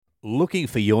Looking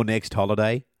for your next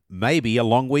holiday? Maybe a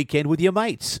long weekend with your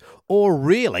mates? Or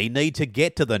really need to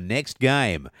get to the next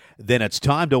game? Then it's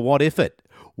time to What If It.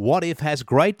 What If has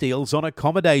great deals on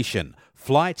accommodation,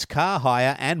 flights, car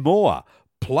hire and more.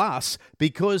 Plus,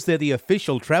 because they're the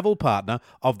official travel partner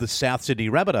of the South Sydney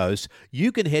Rabbitohs,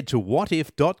 you can head to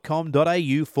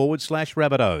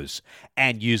whatif.com.au/Rabbitohs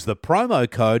and use the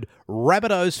promo code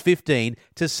Rabbitohs15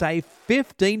 to save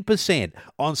 15%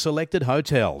 on selected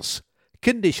hotels.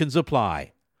 Conditions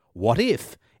apply. What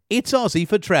if? It's Aussie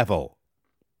for travel.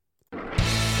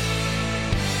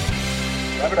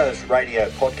 Rabbitohs Radio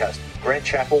Podcast. Grant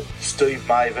Chappell, Steve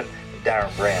Maven, and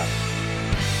Darren Brown.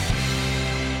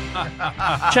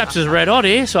 Chaps is red hot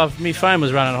here, so my phone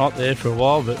was running hot there for a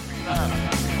while, but...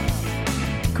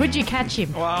 Could you catch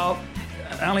him? Well,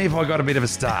 only if I got a bit of a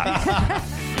start.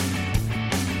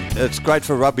 It's great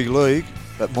for rugby league,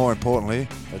 but more importantly,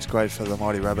 it's great for the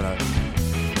mighty Rabbitohs.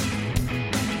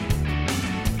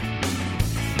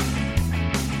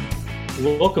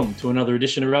 Welcome to another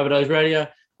edition of Rabbitohs Radio.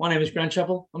 My name is Grant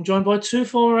Chappell. I'm joined by two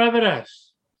former Rabbitohs.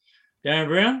 Darren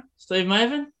Brown, Steve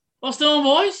Maven. What's doing,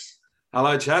 boys?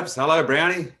 Hello, chaps. Hello,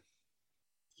 Brownie.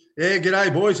 Yeah,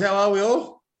 g'day, boys. How are we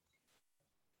all?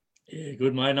 Yeah,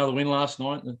 good, mate. Another win last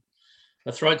night.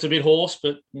 The throat's a bit hoarse,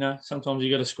 but, you know, sometimes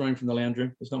you got to scream from the lounge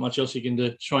room. There's not much else you can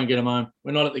do. Try and get them home.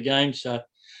 We're not at the game, so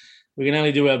we can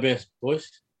only do our best, boys.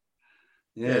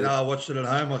 Yeah, no, I watched it at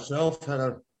home myself. Had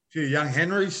a few young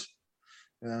Henrys.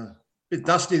 Bit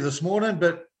dusty this morning,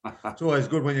 but it's always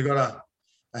good when you've got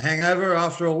a hangover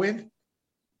after a win.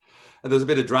 And there's a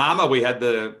bit of drama. We had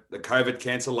the COVID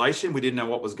cancellation. We didn't know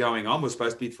what was going on. It was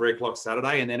supposed to be 3 o'clock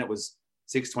Saturday, and then it was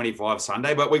 6:25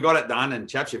 Sunday. But we got it done. And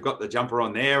chaps, you've got the jumper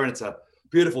on there, and it's a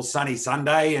beautiful sunny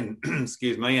Sunday. And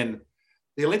excuse me. And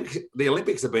the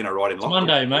Olympics have been all right in lockdown.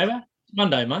 Monday, maybe. It's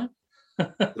Monday, mate.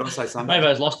 Did I say Sunday? Maybe I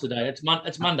was lost today. It's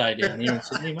Monday down here in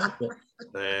Sydney, mate. But...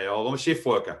 I'm a shift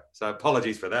worker, so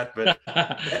apologies for that. But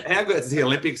how good has the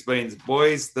Olympics been,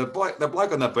 boys? The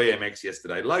bloke on the BMX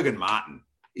yesterday, Logan Martin,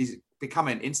 he's become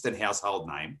an instant household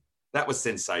name. That was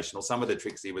sensational, some of the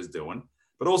tricks he was doing.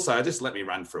 But also, just let me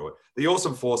run through it. The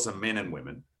awesome foursome, men and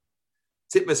women.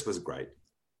 Titmus was great.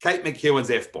 Kate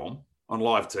McEwen's F-bomb on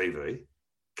live TV.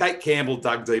 Kate Campbell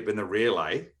dug deep in the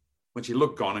relay when she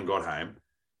looked gone and got home.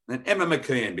 And Emma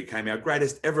McKeon became our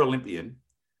greatest ever Olympian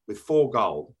with 4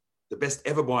 gold, the best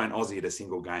ever by an Aussie at a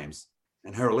single games.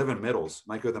 And her 11 medals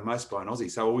make her the most by an Aussie.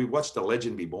 So we watched a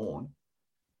legend be born.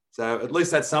 So at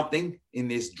least that's something in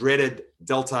this dreaded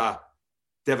Delta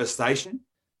devastation.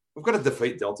 We've got to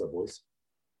defeat Delta, boys,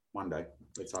 one day.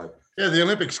 Let's hope. Yeah, the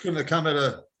Olympics couldn't have come at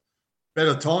a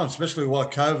better time, especially while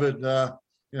COVID,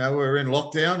 we were in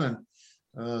lockdown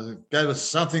and gave us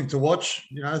something to watch,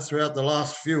 throughout the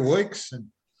last few weeks. And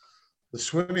the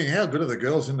swimming, how good are the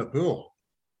girls in the pool?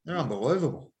 They're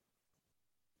unbelievable.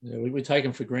 Yeah, we take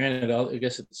them for granted. I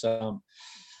guess it's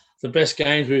the best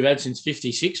games we've had since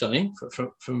 '56, I think,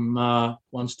 from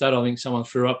one stat I think someone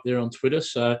threw up there on Twitter.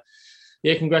 So,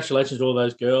 yeah, congratulations to all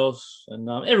those girls and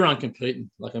everyone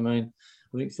competing. I think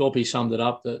Thorpe summed it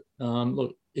up that,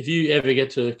 look, if you ever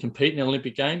get to compete in the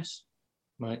Olympic Games,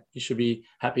 mate, you should be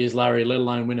happy as Larry, let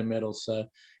alone win a medal. So,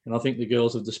 and I think the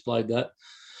girls have displayed that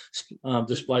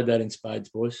in spades,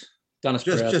 boys. Done us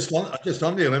proud. Just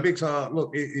on the Olympics,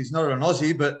 look, he's not an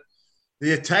Aussie, but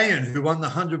the Italian who won the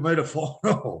 100-metre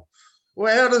final.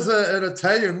 Well, how does an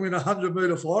Italian win a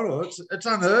 100-metre final? It's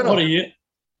unheard of.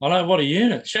 What a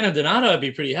unit. Shannon Donato would be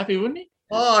pretty happy, wouldn't he?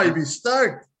 Oh, he'd be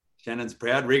stoked. Shannon's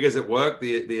proud. Riggers at work,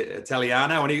 the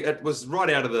Italiano, and it was right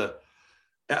out of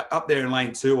up there in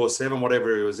lane 2 or 7,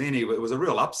 whatever he was in. It was a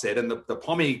real upset, and the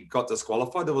Pommy got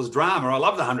disqualified. There was drama. I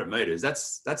love the 100 metres.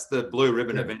 That's the blue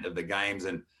ribbon event of the games,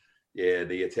 and yeah,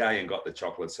 the Italian got the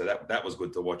chocolates, so that was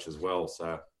good to watch as well.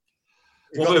 So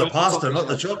he got the pasta, not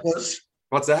the chocolates.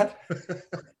 What's that?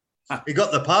 He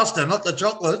got the pasta, not the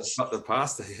chocolates. Not the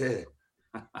pasta, yeah.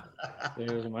 Yeah,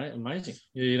 it was amazing.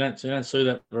 Yeah, you don't see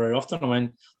that very often. I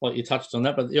mean, like you touched on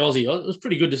that, but the Aussie, it was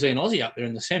pretty good to see an Aussie up there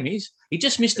in the semis. He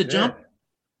just missed a jump,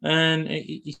 and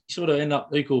he sort of ended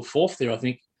up equal 4th there, I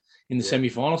think, in the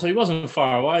semi-final. So he wasn't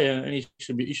far away, and he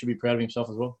should be proud of himself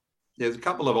as well. Yeah, there's a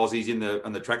couple of Aussies in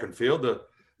the track and field. There's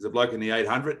a bloke in the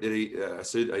 800,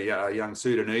 a young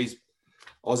Sudanese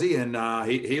Aussie, and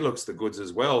he looks the goods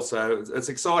as well. So it's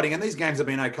exciting, and these games have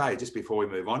been okay. Just before we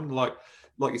move on, like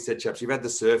you said, chaps, you've had the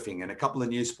surfing and a couple of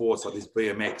new sports like this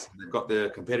BMX, and they've got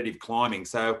the competitive climbing.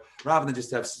 So rather than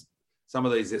just have some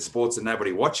of these sports that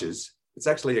nobody watches, it's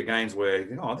actually a games where,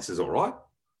 this is all right.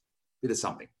 Bit of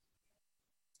something.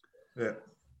 Yeah.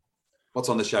 What's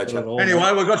on the show, chap?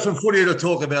 Anyway, we've got some footy to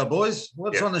talk about, boys.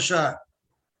 What's on the show?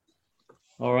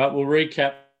 All right, we'll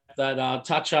recap that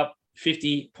touch-up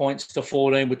 50 points to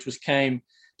 14, which came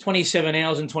 27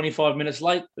 hours and 25 minutes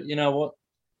late. But you know what?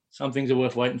 Some things are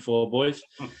worth waiting for, boys.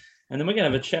 And then we're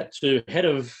going to have a chat to head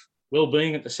of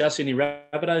wellbeing at the South Sydney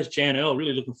Rabbitohs, Jan Earl.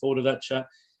 Really looking forward to that chat.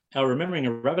 Our Remembering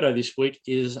a Rabbitoh this week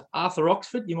is Arthur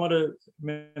Oxford. You might have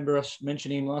remember us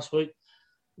mentioning him last week,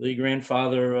 the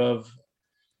grandfather of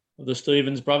the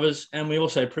Stevens brothers. And we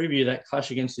also preview that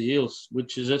clash against the Eels,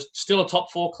 which is still a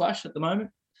top 4 clash at the moment.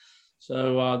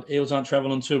 So Eels aren't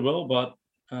travelling too well, but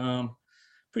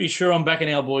pretty sure I'm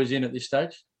backing our boys in at this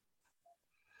stage.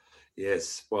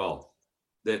 Yes, well,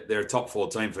 they're a top 4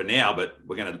 team for now, but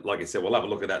we're going to, like I said, we'll have a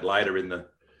look at that later in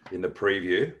the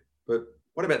preview. But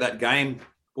what about that game,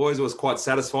 boys? It was quite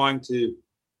satisfying to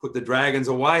put the Dragons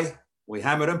away. We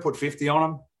hammered them, put 50 on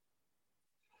them.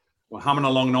 We're humming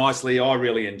along nicely. I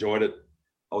really enjoyed it.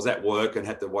 I was at work and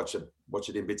had to watch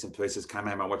it in bits and pieces, come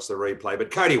home and watch the replay.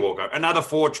 But Cody Walker, another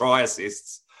 4 try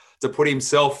assists to put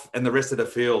himself and the rest of the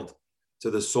field to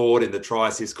the sword in the try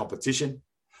assist competition.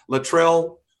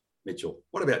 Latrell Mitchell.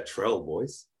 What about Trell,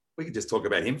 boys? We could just talk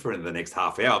about him for the next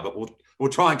half hour, but we'll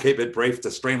try and keep it brief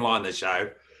to streamline the show.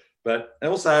 But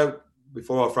also,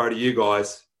 before I throw to you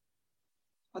guys,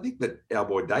 I think that our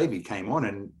boy Davey came on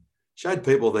and showed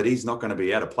people that he's not going to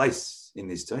be out of place in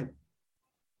this team.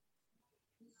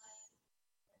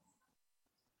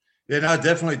 Yeah, no,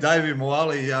 definitely. Davey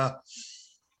Moali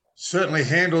certainly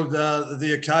handled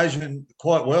the occasion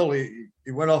quite well.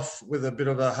 He went off with a bit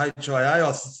of a HIA.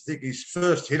 I think his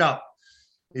first hit up,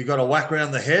 he got a whack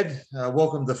around the head.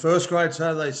 Welcome to first grade,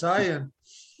 so they say. And,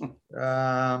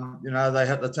 they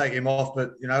had to take him off.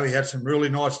 But, he had some really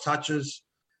nice touches.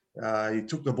 He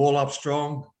took the ball up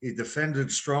strong. He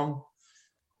defended strong.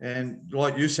 And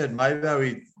like you said, Mavo,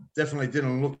 he definitely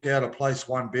didn't look out of place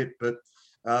one bit. But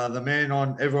the man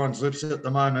on everyone's lips at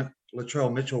the moment,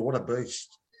 Latrell Mitchell, what a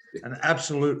beast. An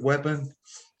absolute weapon.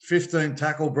 15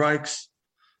 tackle breaks,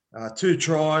 2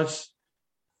 tries.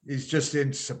 He's just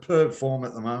in superb form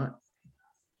at the moment.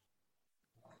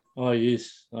 Oh, he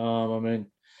is.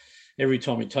 Every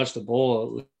time he touched the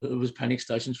ball, it was panic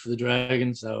stations for the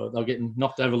Dragons. So they were getting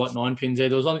knocked over like 9 pins there. I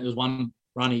think there was one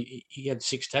run. He had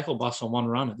 6 tackle busts on one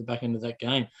run at the back end of that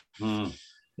game.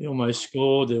 He almost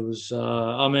scored. There was,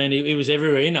 he was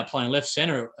everywhere. He ended up playing left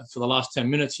centre for the last 10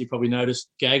 minutes. You probably noticed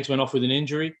Gags went off with an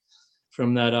injury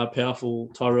from that powerful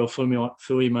Tyrell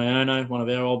Fui-Mayono, one of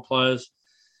our old players.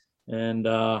 And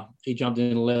he jumped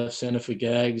in left centre for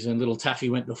Gags, and little Taffy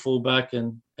went to fullback.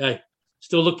 And, hey,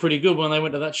 still looked pretty good when they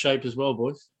went to that shape as well,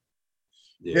 boys.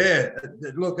 Yeah,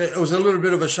 look, it was a little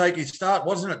bit of a shaky start,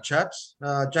 wasn't it, chaps?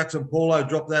 Jackson Paulo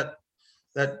dropped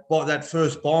that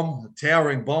first bomb, a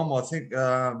towering bomb, I think,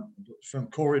 from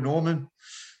Corey Norman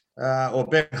or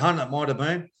Ben Hunt, it might have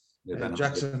been. Yeah,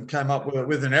 Jackson came up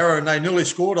with an error, and they nearly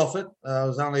scored off it. It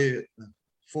was only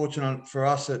fortunate for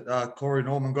us that Corey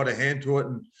Norman got a hand to it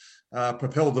and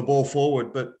propelled the ball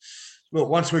forward. But look,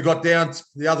 once we got down to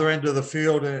the other end of the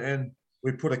field and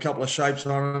we put a couple of shapes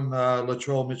on them,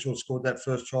 Latrell Mitchell scored that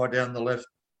first try down the left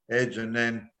edge, and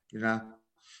then,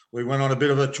 we went on a bit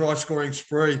of a try-scoring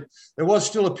spree. There was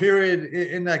still a period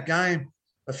in that game,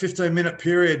 a 15-minute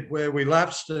period where we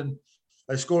lapsed and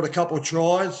they scored a couple of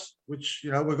tries, which,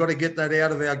 we've got to get that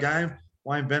out of our game.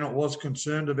 Wayne Bennett was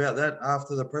concerned about that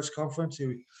after the press conference.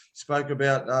 He spoke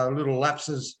about little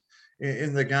lapses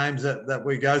in the games that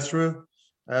we go through.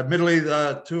 Admittedly,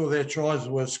 2 of their tries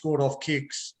were scored off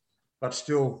kicks, but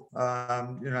still,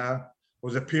 it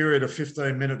was a period of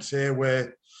 15 minutes there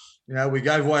where, we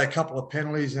gave away a couple of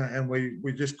penalties and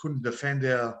we just couldn't defend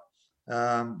our,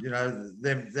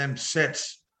 them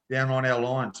sets down on our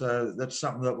line. So that's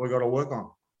something that we've got to work on.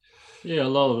 Yeah, a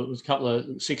lot of it was a couple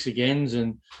of 6 agains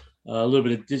and a little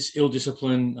bit of ill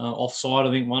discipline offside. I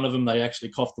think one of them, they actually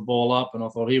coughed the ball up, and I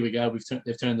thought, here we go,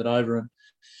 they've turned it over. And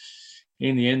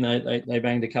in the end, they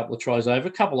banged a couple of tries over,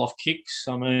 a couple off kicks.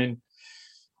 I mean,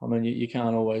 you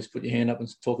can't always put your hand up and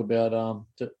talk about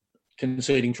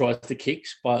conceding tries to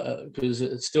kicks, but because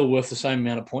it's still worth the same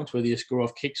amount of points whether you score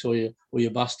off kicks or you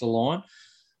bust the line.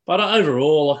 But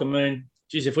overall,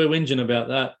 if we're whinging about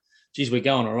that, we're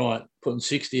going all right. Putting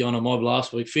 60 on a mob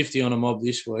last week, 50 on a mob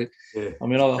this week. Yeah,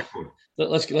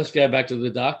 let's go back to the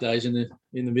dark days in the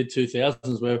mid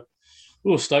 2000s where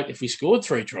we were stoked if we scored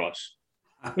 3 tries.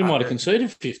 We might have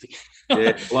conceded 50.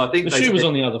 Yeah, well, I think the shoe was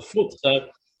on the other foot. So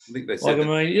I think they said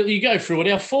you go through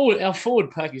it. Our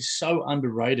forward pack is so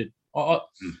underrated. I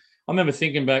remember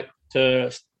thinking back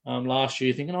to last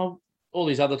year, thinking, all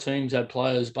these other teams had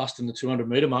players busting the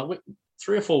 200-metre mark.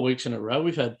 3 or 4 weeks in a row,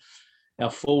 we've had our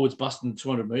forwards busting the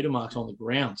 200-metre marks on the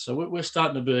ground. So we're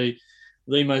starting to be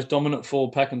the most dominant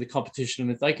forward pack in the competition.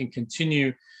 And if they can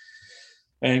continue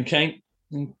and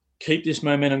keep this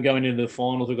momentum going into the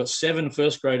finals. We've got 7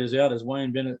 first graders out, as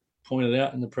Wayne Bennett pointed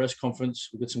out in the press conference.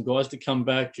 We've got some guys to come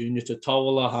back, Junior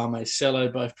Totola, Hame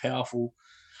Sello, both powerful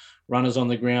runners on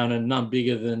the ground, and none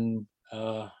bigger than,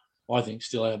 I think,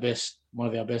 still one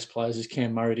of our best players is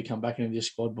Cam Murray to come back into this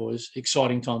squad, boys.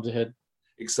 Exciting times ahead.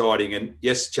 Exciting. And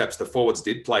yes, chaps, the forwards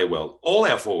did play well. All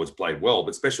our forwards played well,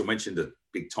 but special mention to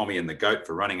Big Tommy and the GOAT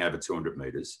for running over 200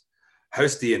 metres.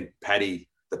 Hosty and Paddy,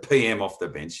 the PM off the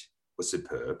bench, was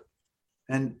superb.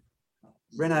 And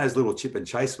Renault's little chip and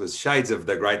chase was shades of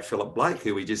the great Philip Blake,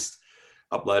 who we just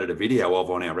uploaded a video of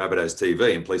on our Rabbitohs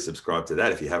TV, and please subscribe to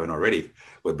that if you haven't already.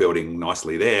 We're building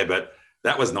nicely there, but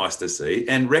that was nice to see.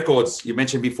 And records, you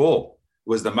mentioned before,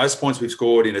 was the most points we've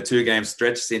scored in a 2-game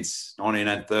stretch since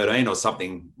 1913 or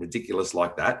something ridiculous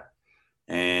like that.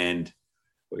 And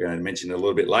we're going to mention it a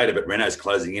little bit later, but Renault's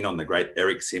closing in on the great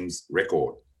Eric Sims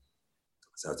record.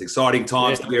 So it's exciting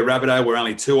times to be a Rabbitoh. We're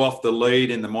only 2 off the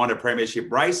lead in the minor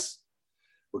premiership race.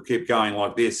 We'll keep going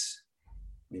like this.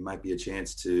 We might be a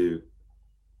chance to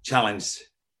challenge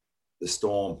the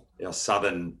Storm, our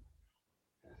southern,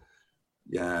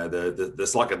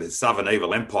 it's like the Southern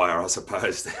Evil Empire, I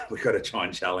suppose. We've got to try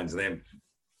and challenge them.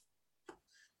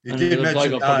 You did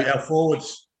mention our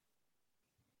forwards,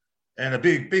 and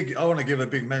I want to give a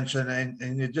big mention,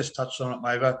 and you just touched on it,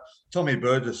 Mavo. Tommy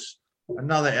Burgess,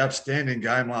 another outstanding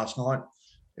game last night.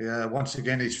 Once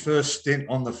again, his first stint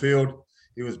on the field.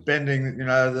 He was bending,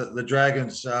 the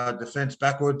Dragons' defence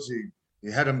backwards.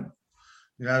 He had him,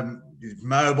 he's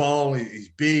mobile, he's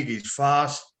big, he's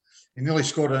fast. He nearly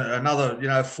scored another,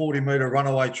 40-metre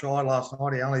runaway try last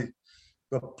night. He only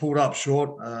got pulled up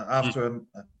short after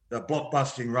a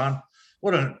blockbusting run.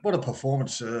 What a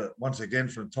performance once again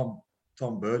from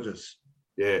Tom Burgess.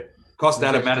 Yeah, cost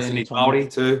out of Madison his multi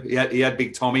too. He had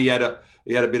Big Tommy. He had a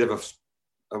bit of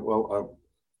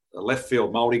a left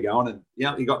field multi going, and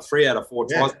he got 3 out of 4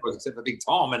 tries except for Big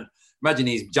Tom. And imagine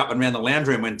he's jumping around the lounge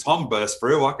room when Tom burst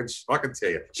through. I can tell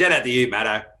you. Shout out to you,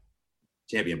 Matto.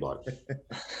 Champion bloke.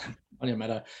 On your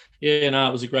Matto. Yeah, no,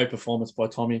 it was a great performance by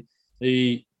Tommy.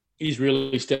 He's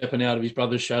really stepping out of his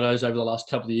brother's shadows over the last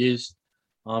couple of years.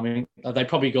 I mean, they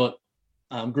probably got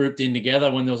grouped in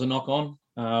together when there was a knock on.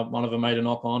 One of them made a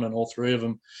knock on, and all 3 of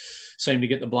them seemed to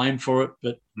get the blame for it.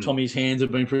 But Tommy's hands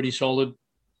have been pretty solid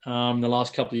in the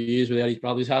last couple of years without his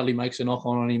brothers. Hardly makes a knock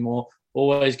on anymore.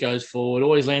 Always goes forward.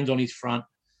 Always lands on his front.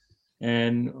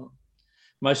 And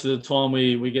most of the time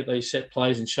we get these set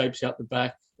plays and shapes out the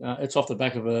back. It's off the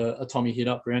back of a Tommy hit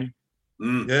up, Brownie.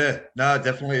 Yeah, no,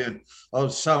 definitely. And I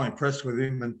was so impressed with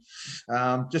him.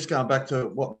 And just going back to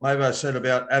what Mavo said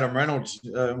about Adam Reynolds,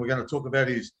 we're going to talk about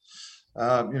his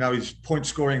point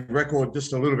scoring record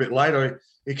just a little bit later.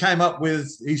 He came up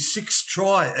with his 6th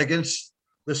try against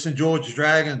the St. George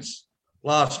Dragons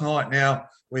last night. Now,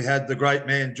 we had the great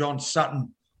man John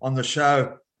Sutton on the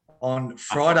show on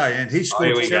Friday, and he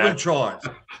scored 7 tries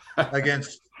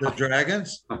against the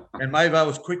Dragons. And Mavo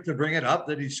was quick to bring it up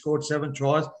that he scored 7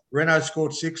 tries. Renault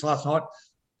scored 6 last night.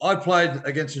 I played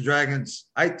against the Dragons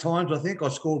 8 times, I think. I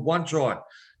scored 1 try.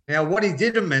 Now, what he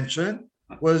didn't mention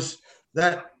was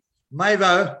that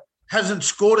Mavo hasn't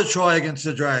scored a try against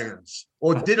the Dragons,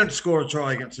 or didn't score a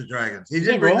try against the Dragons. He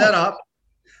didn't bring that up.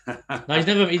 No,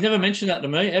 he's never mentioned that to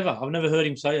me, ever. I've never heard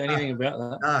him say anything about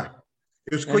that. No.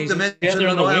 He was quick to mention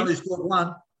that I only scored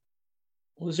 1.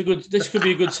 Well, this could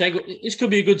be a good segue. This could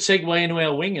be a good segue into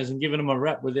our wingers and giving them a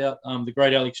rap without the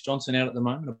great Alex Johnson out at the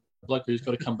moment, a bloke who's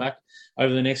got to come back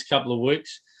over the next couple of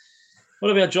weeks.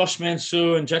 What about Josh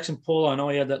Mansour and Jackson Paul? I know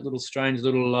he had that little strange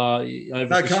little.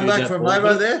 No comeback from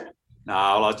Mavo there. No,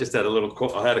 well, I just had a little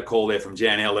call. I had a call there from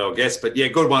Jan LL Guest, but yeah,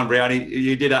 good one, Brownie.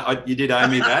 You did owe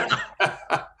me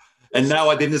that. And no,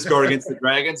 I didn't score against the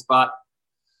Dragons, but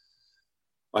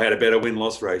I had a better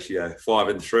win-loss ratio,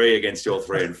 5-3 against your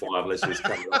 3-5. Let's just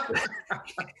cut it off.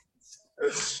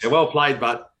 Yeah, well played,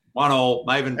 but 1-1.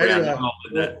 Maven Brown.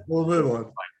 Anyway, we'll move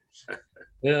on.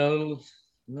 Yeah,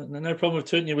 no problem with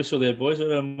tooting your whistle there, boys. I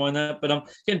don't mind that. But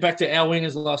getting back to our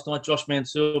wingers last night, Josh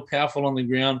Mansour, powerful on the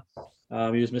ground.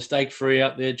 He was mistake-free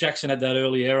out there. Jackson had that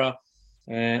early error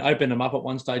and opened them up at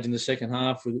one stage in the second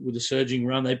half with a surging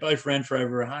run. They both ran for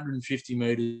over 150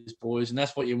 metres, boys, and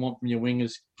that's what you want from your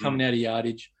wingers, coming out of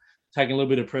yardage, taking a little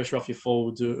bit of pressure off your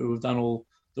forwards who have done all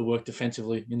the work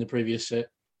defensively in the previous set.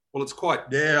 Well, it's quite...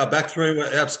 Yeah, our back 3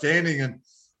 were outstanding. And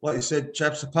like you said,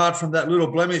 chaps, apart from that little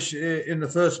blemish in the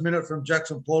first minute from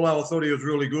Jackson Paulo, I thought he was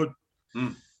really good.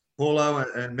 Paulo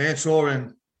and Mansour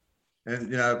and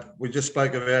we just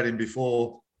spoke about him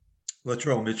before,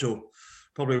 Latrell Mitchell,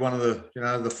 probably one of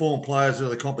the form players of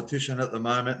the competition at the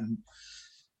moment, and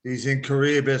he's in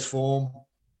career best form.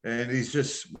 And he's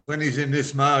just, when he's in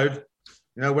this mode,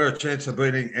 we're a chance of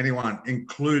beating anyone,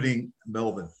 including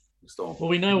Melbourne. Well,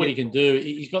 we know what he can do.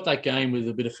 He's got that game with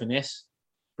a bit of finesse,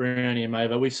 Brownie and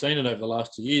Mavo. We've seen it over the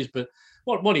last 2 years, but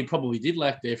what he probably did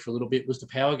lack there for a little bit was the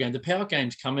power game. The power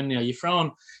game's coming now. You're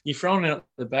throwing out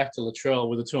the back to Latrell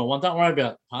with a 2-on-1. Don't worry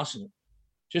about passing it.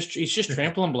 He's just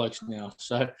trampling blokes now.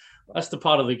 So that's the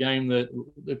part of the game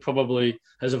that probably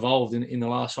has evolved in the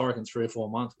last, I reckon, 3 or 4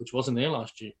 months, which wasn't there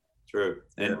last year. True.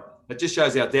 And it just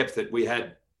shows our depth that we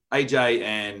had AJ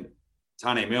and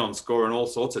Tane Milne scoring all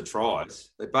sorts of tries.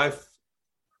 They both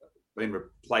been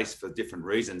replaced for different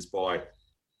reasons by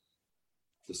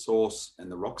the Source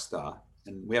and the Rockstar,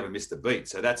 and we haven't missed a beat.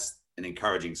 So that's an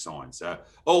encouraging sign. So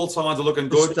all signs are looking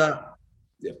good.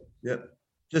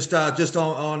 Just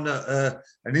on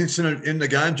an incident in the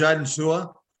game, Jaden Sewer,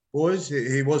 boys,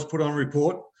 he was put on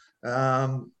report.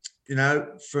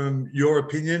 From your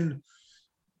opinion,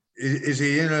 is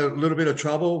he in a little bit of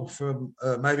trouble from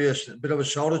maybe a bit of a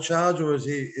shoulder charge, or is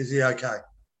he okay?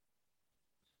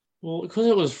 Well, because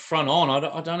it was front on,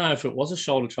 I don't know if it was a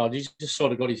shoulder charge. He just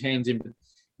sort of got his hands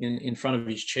in front of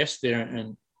his chest there, and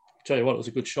I'll tell you what, it was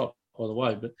a good shot, by the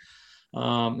way.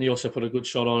 But he also put a good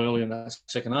shot on early in that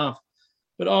second half.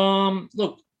 But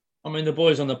look, I mean, the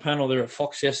boys on the panel there at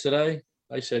Fox yesterday,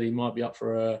 they said he might be up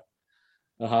for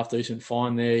a half-decent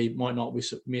fine there. He might not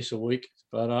miss a week.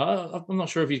 But I'm not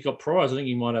sure if he's got priors. I think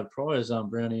he might have priors,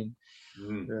 Brownie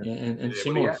and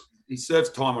similar. He serves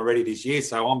time already this year,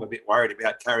 so I'm a bit worried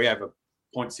about carryover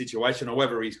point situation, or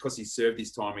whether because he served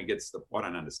his time, he gets I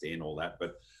don't understand all that.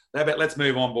 But let's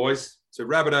move on, boys, to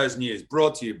Rabbitohs news,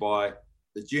 brought to you by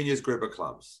the Juniors Group of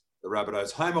Clubs. The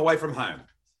Rabbitohs, home away from home,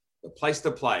 the place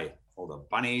to play, or the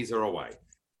bunnies are away.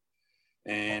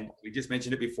 And we just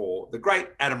mentioned it before. The great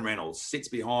Adam Reynolds sits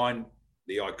behind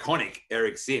the iconic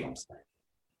Eric Sims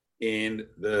in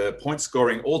the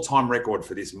point-scoring all-time record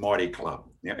for this mighty club.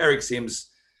 Now, Eric Sims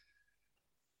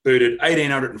booted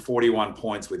 1,841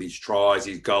 points with his tries,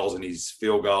 his goals, and his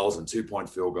field goals and 2-point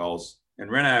field goals.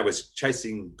 And Renault was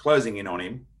closing in on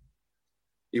him.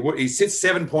 He sits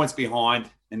 7 points behind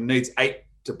and needs 8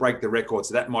 to break the record,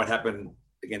 so that might happen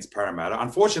against Parramatta.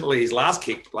 Unfortunately, his last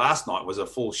kick last night was a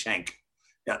full shank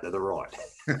out to the right.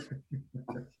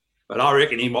 But I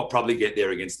reckon he might probably get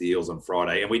there against the Eels on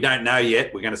Friday. And we don't know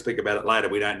yet. We're going to speak about it later.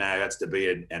 We don't know. That's to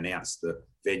be announced, the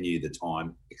venue, the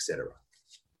time, etc.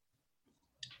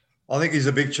 I think he's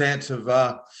a big chance of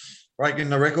breaking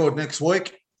the record next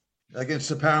week against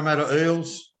the Parramatta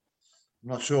Eels. I'm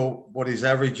not sure what his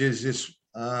average is this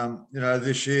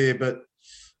year, but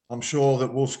I'm sure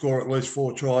that we'll score at least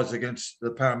 4 tries against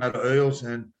the Parramatta Eels,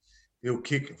 and he'll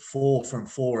kick 4 from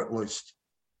 4 at least.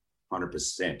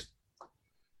 100%.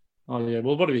 Oh, yeah.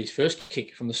 Well, what about his first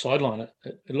kick from the sideline?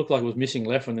 It looked like it was missing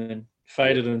left and then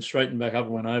faded and straightened back up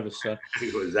and went over. So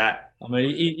Who was that? I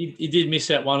mean, he did miss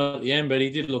that one at the end, but he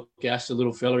did look gassed, a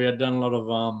little fella. He had done a lot of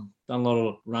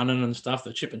running and stuff.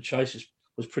 The chip and chase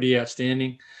was pretty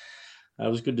outstanding.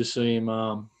 It was good to see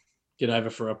him get over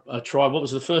for a try. What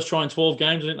was the first try in 12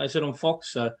 games, I think they said on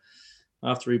Fox. So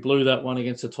after he blew that one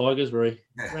against the Tigers where he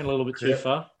ran a little bit too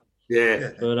far.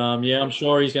 Yeah. But, I'm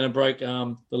sure he's going to break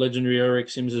the legendary Eric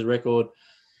Sims' record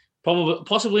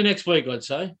possibly next week, I'd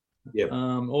say. Yeah.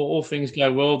 All things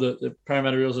go well. The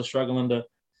Parramatta Eels are struggling to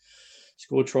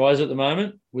score tries at the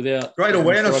moment without great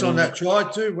awareness on that try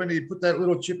too when he put that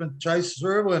little chip and chase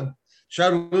through and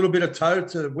showed a little bit of toe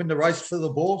to win the race for the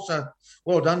ball. So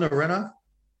well done to Renault.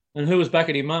 And who was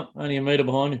backing him up? Only a metre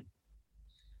behind him.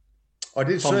 I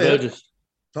did Tom see Burgess. it.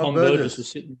 Tom Burgess was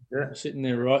sitting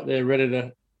there right there, ready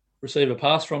to receive a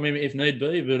pass from him if need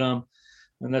be. But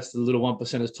and that's the little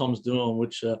 1% as Tom's doing,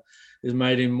 which has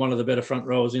made him one of the better front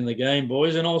rowers in the game,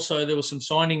 boys. And also there was some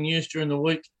signing news during the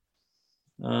week.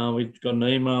 We got an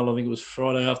email, I think it was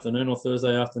Friday afternoon or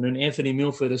Thursday afternoon. Anthony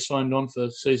Milford has signed on for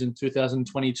season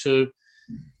 2022.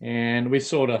 And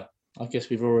we've I guess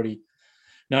we've already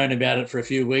known about it for a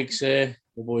few weeks there.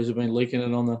 The boys have been leaking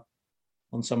it on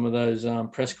some of those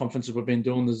press conferences we've been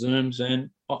doing, the Zooms. And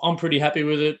I'm pretty happy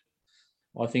with it.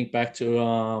 I think back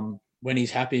to when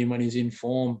he's happy and when he's in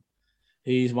form,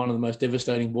 he's one of the most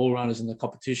devastating ball runners in the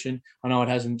competition. I know it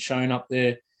hasn't shown up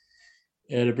there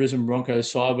at the Brisbane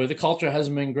Broncos side, but the culture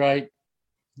hasn't been great.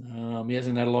 He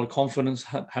hasn't had a lot of confidence,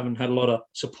 haven't had a lot of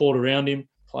support around him,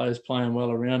 players playing well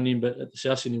around him. But at the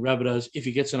South Sydney Rabbitohs, if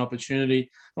he gets an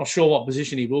opportunity, not sure what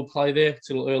position he will play there. It's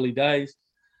still early days.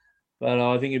 But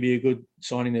I think it'd be a good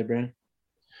signing there, Brandon.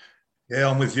 Yeah,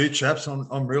 I'm with you, chaps.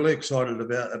 I'm really excited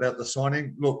about the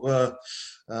signing. Look, we've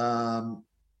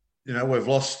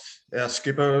lost our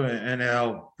skipper and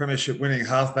our premiership winning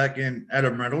halfback in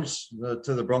Adam Reynolds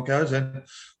to the Broncos. And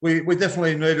we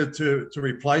definitely needed to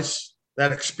replace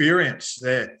that experience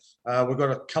there. We've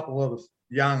got a couple of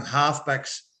young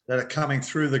halfbacks that are coming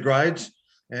through the grades,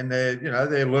 and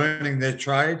they're learning their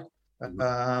trade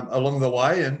along the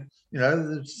way. And,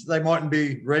 they mightn't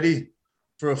be ready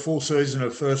for a full season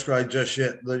of first grade just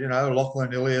yet.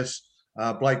 Lachlan Ilias,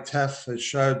 Blake Taff has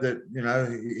showed that,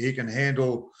 he can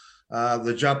handle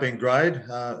the jumping grade,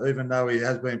 even though he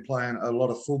has been playing a lot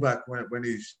of fullback when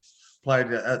he's played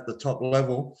at the top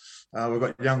level. We've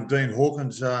got young Dean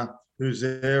Hawkins, who's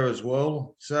there as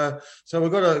well. So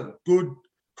we've got a good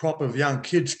crop of young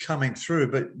kids coming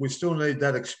through, but we still need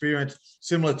that experience,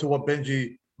 similar to what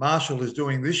Benji Marshall is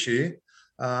doing this year,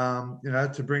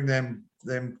 to bring them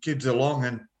kids along.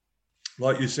 And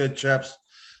like you said, chaps,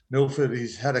 Milford,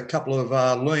 he's had a couple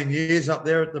of lean years up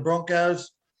there at the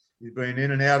Broncos. He's been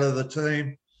in and out of the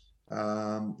team.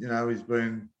 He's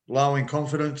been low in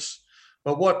confidence.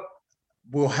 But what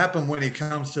will happen when he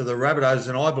comes to the Rabbitohs,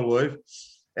 and I believe,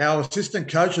 our assistant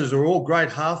coaches are all great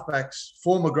halfbacks,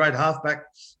 former great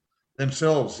halfbacks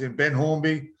themselves, in Ben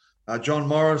Hornby, John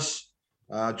Morris,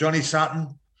 Johnny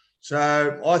Sutton.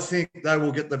 So I think they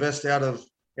will get the best out of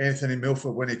Anthony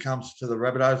Milford when he comes to the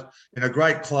Rabbitohs, in a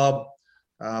great club,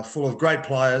 full of great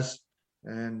players.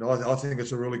 And I think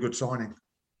it's a really good signing.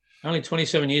 Only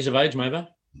 27 years of age, maybe.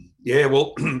 Yeah,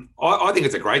 well, I think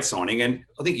it's a great signing. And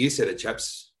I think you said it,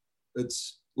 chaps.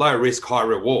 It's low risk, high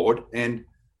reward. And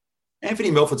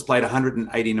Anthony Milford's played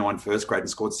 189 first grade and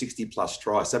scored 60-plus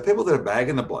tries. So people that are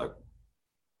bagging the bloke,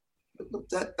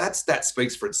 that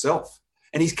speaks for itself.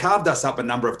 And he's carved us up a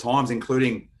number of times,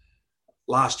 including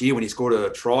last year when he scored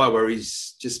a try where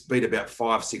he's just beat about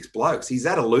 5-6 blokes. He's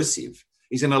that elusive.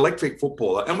 He's an electric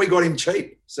footballer, and we got him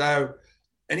cheap. So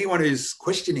anyone who's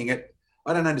questioning it,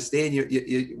 I don't understand.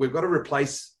 We've got to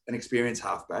replace an experienced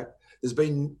halfback. There's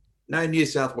been no New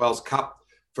South Wales Cup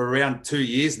for around 2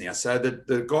 years now. So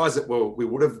the guys that we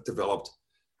would have developed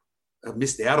have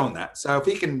missed out on that. So if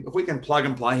we can plug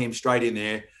and play him straight in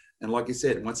there, and like you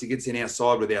said, once he gets in our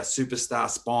side with our superstar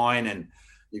spine, and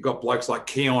you've got blokes like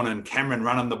Keon and Cameron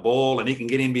running the ball, and he can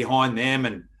get in behind them,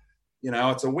 and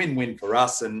it's a win-win for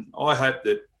us. And I hope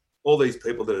that all these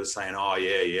people that are saying, oh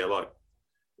yeah, like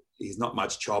he's not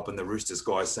much chop, and the Roosters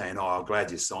guys saying, oh, I'm glad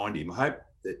you signed him. I hope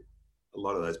that a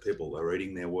lot of those people are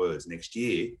eating their words next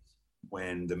year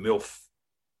when the MILF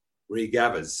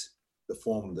regathers the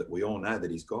form that we all know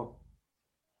that he's got.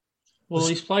 Well,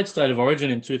 he's played State of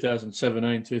Origin in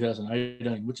 2017,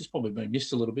 2018, which has probably been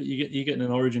missed a little bit. You're getting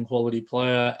an Origin quality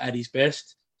player at his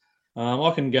best.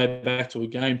 I can go back to a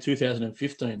game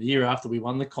 2015, the year after we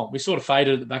won the comp. We sort of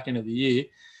faded at the back end of the year.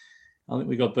 I think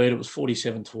we got beat. It was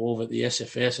 47-12 at the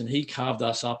SFS, and he carved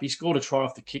us up. He scored a try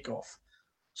off the kickoff,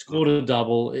 scored a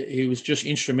double. He was just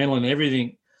instrumental in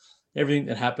everything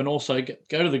that happened. Also,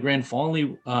 go to the grand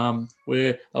final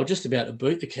where they were just about to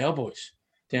beat the Cowboys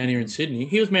down here in Sydney.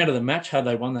 He was man of the match had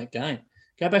they won that game.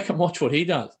 Go back and watch what he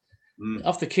does.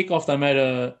 Off the kickoff, they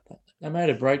made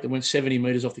a break that went 70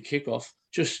 metres off the kickoff.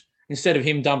 Just instead of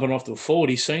him dumping off to a forward,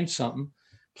 he's seen something,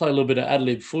 play a little bit of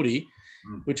ad-lib footy,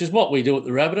 which is what we do at the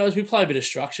Rabbitohs. We play a bit of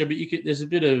structure, but there's a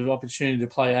bit of opportunity to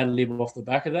play ad-lib off the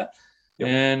back of that. Yep.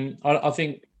 And I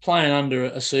think playing under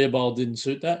a Searbold didn't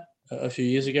suit that a few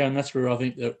years ago, and that's where I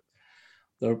think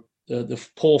the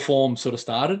poor form sort of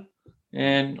started.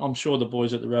 And I'm sure the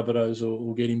boys at the Rabbitohs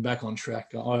will get him back on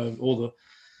track. I have all the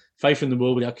faith in the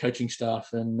world with our coaching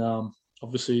staff. And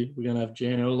obviously we're going to have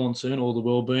Jan Earl on soon, all the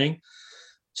well-being.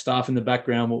 Staff in the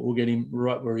background will get him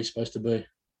right where he's supposed to be.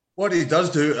 What he does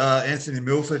do, Anthony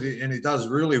Milford, and he does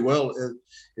really well,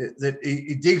 that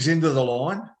he digs into the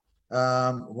line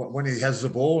when he has the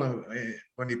ball, and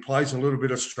when he plays a little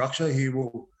bit of structure, he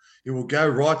will go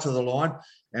right to the line.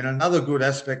 And another good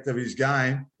aspect of his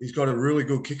game, he's got a really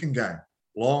good kicking game.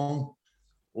 Long,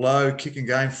 low kicking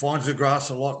game, finds the grass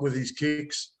a lot with his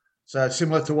kicks. So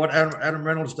similar to what Adam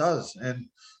Reynolds does. And,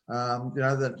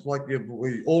 that like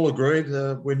we all agreed,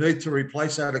 we need to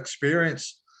replace that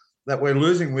experience that we're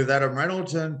losing with Adam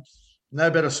Reynolds. And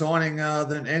no better signing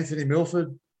than Anthony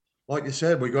Milford. Like you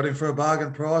said, we got him for a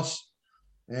bargain price.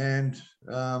 And,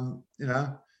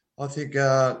 I think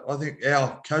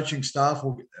our coaching staff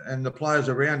and the players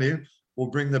around him will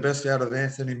bring the best out of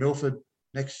Anthony Milford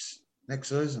next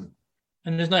season.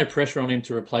 And there's no pressure on him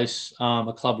to replace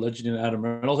a club legend in Adam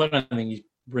Reynolds. I don't think he's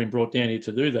been brought down here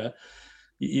to do that.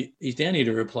 He's down here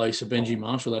to replace a Benji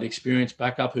Marshall, that experienced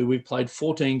backup who we've played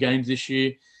 14 games this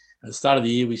year. At the start of the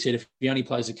year, we said if he only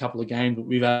plays a couple of games, but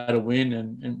we've had a win.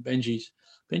 And Benji's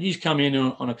come in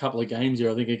on a couple of games here,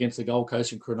 I think, against the Gold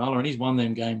Coast and Cronulla, and he's won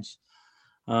them games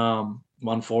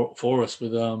one for us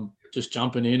with just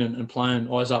jumping in and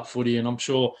playing eyes up footy. And I'm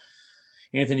sure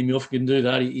Anthony Milford can do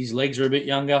that. His legs are a bit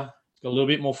younger. He's got a little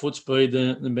bit more foot speed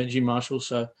than Benji Marshall.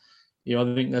 So, yeah,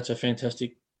 I think that's a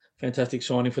fantastic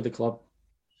signing for the club.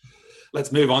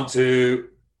 Let's move on to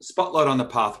Spotlight on the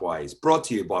Pathways, brought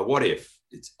to you by What If?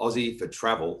 It's Aussie for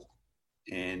travel.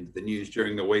 And the news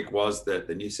during the week was that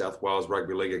the New South Wales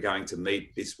Rugby League are going to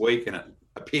meet this week, and it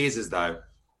appears as though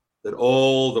that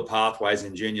all the pathways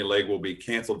in Junior League will be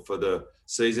cancelled for the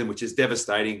season, which is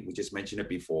devastating. We just mentioned it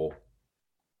before.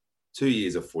 2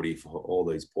 years of footy for all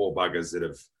these poor buggers that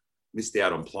have missed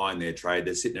out on plying their trade.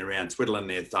 They're sitting around twiddling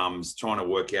their thumbs, trying to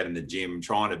work out in the gym,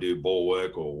 trying to do ball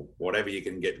work or whatever you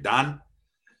can get done.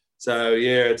 So,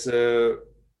 yeah,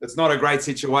 it's not a great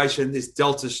situation. This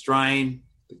Delta strain,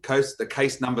 the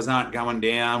case numbers aren't going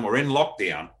down. We're in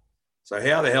lockdown. So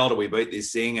how the hell do we beat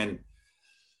this thing? And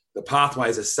the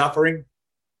pathways are suffering,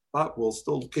 but we'll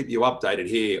still keep you updated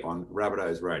here on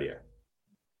Rabbitohs Radio.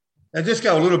 And just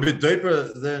go a little bit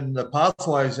deeper than the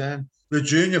pathways and the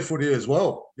junior footy as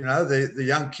well. You know, the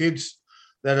young kids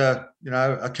that are, you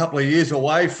know, a couple of years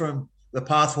away from the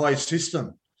pathway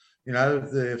system, you know,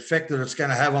 the effect that it's going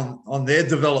to have on their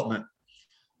development,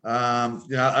 you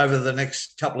know, over the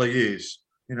next couple of years.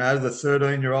 You know, the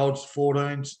 13-year-olds,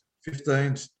 14s,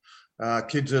 15s,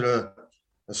 kids that are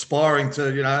aspiring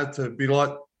to, you know, to be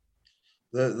like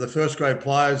the first grade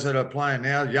players that are playing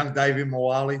now, young Davey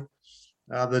Mawali.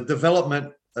 The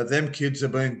development of them kids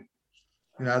have been,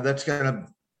 you know, that's going to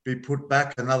be put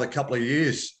back another couple of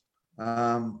years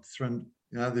from, you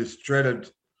know, this dreaded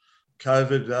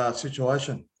COVID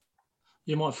situation.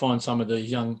 You might find some of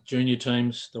these young junior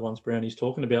teams, the ones Brownie's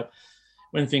talking about,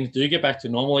 when things do get back to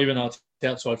normal, even though it's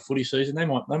outside footy season, they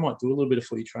might do a little bit of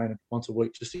footy training once a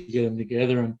week just to get them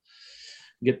together and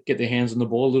get their hands on the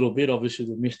ball a little bit. Obviously,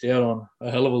 they've missed out on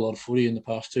a hell of a lot of footy in the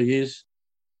past 2 years.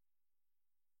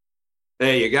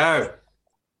 There you go.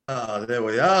 There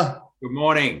we are. Good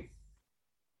morning.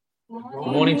 Good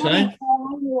morning, team.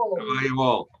 How are you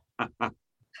all?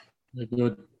 They're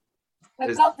good.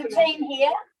 We've got the team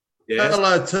here. Yes.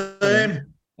 Hello,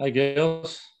 team. Hey,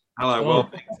 girls. Hello,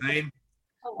 welcome, team.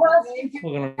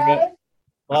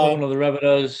 Welcome to the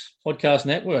Rabbitohs Podcast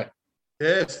Network.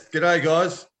 Yes. G'day,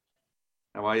 guys.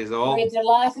 How are you all? We're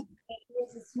delighted to be here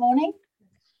this morning.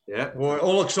 Yeah. We're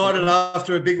all excited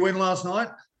after a big win last night.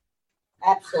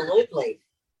 Absolutely.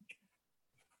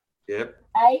 Yep.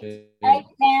 Eight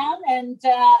down and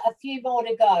a few more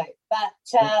to go.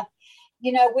 But,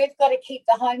 you know, we've got to keep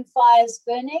the home fires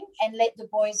burning and let the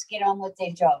boys get on with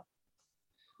their job.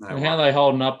 And how are they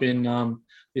holding up in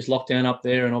this lockdown up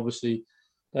there? And obviously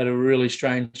they had a really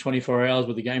strange 24 hours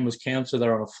where the game was cancelled.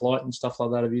 They're on a flight and stuff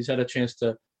like that. Have you had a chance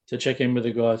to check in with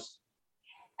the guys?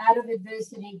 Out of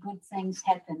adversity, good things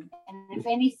happen. And if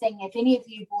anything, if any of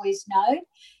you boys know,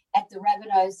 at the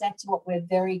Rabbitohs, that's what we're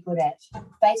very good at,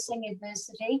 facing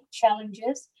adversity,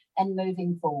 challenges, and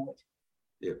moving forward.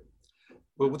 Yeah.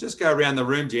 Well, we'll just go around the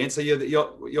room, Jan. So you're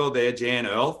there, Jan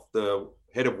Earl, the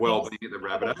head of wellbeing at the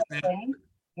Rabbitohs.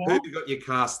 Yeah. Who have you got your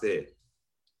cast there?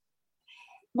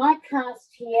 My cast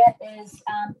here is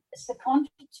seconded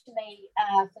to me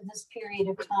for this period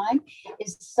of time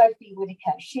is Sophie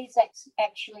Whitaker. She's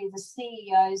actually the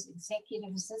CEO's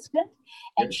executive assistant,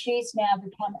 and she's now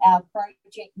become our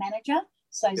project manager.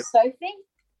 So, Sophie.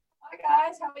 Hi,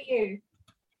 guys. How are you?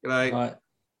 G'day. Right.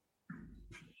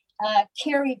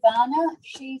 Kerry Varner,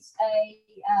 she's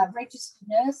a registered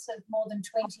nurse of more than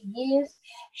 20 years.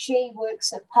 She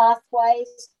works at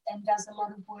Pathways and does a lot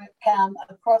of work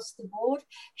across the board.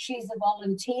 She's a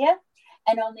volunteer.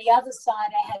 And on the other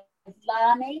side, I have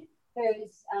Lani,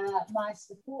 who's my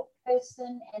support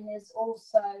person and is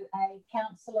also a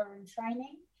counsellor in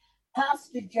training.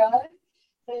 Pastor Joe,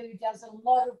 who does a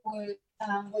lot of work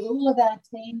with all of our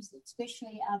teams,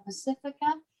 especially our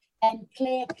Pacifica, and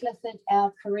Claire Clifford,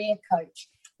 our career coach,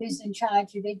 who's in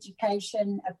charge of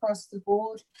education across the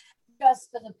board, just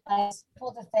for the players,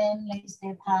 for the families,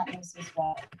 their partners as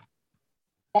well.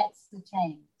 That's the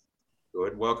team.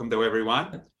 Good. Welcome to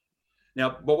everyone.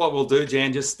 Now, but what we'll do,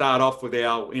 Jan, just start off with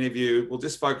our interview. We'll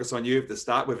just focus on you to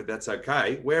start with, if that's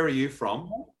okay. Where are you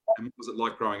from? And what was it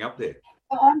like growing up there?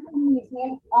 I'm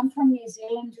from New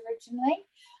Zealand originally.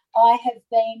 I have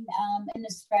been in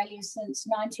Australia since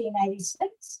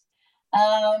 1986.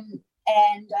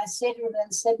 And I settled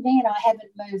in Sydney, and I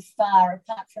haven't moved far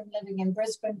apart from living in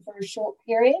Brisbane for a short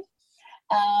period.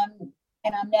 And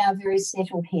I'm now very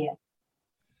settled here.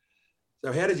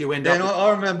 So how did you end And up?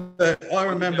 I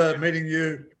remember meeting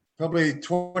you probably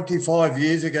 25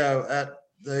 years ago at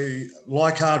the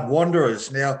Leichhardt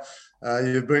Wanderers. Now,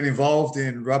 You've been involved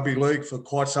in rugby league for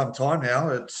quite some time now.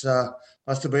 It's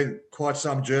must have been quite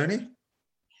some journey.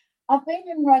 I've been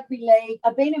in rugby league.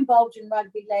 I've been involved in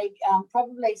rugby league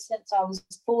probably since I was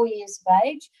 4 years of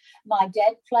age. My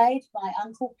dad played, my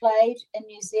uncle played in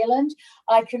New Zealand.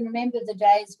 I can remember the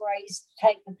days where I used to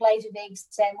take the plated egg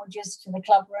sandwiches to the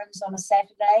club rooms on a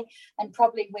Saturday and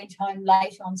probably went home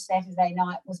late on Saturday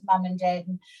night with mum and dad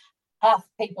and half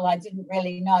the people I didn't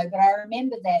really know. But I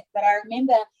remember that. But I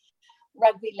remember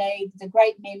rugby league, the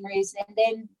great memories. And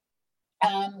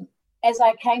then as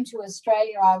I came to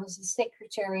Australia, I was a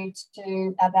secretary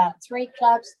to about 3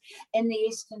 clubs in the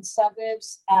eastern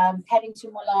suburbs,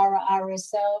 Paddington Wallara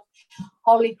RSL,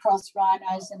 Holy Cross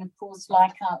Rhinos, and of course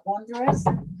Leichhardt Wanderers.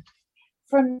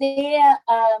 From there,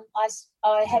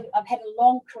 I've had a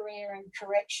long career in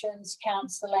corrections,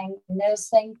 counselling,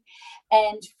 nursing,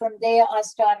 and from there I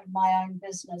started my own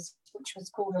business, which was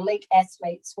called Elite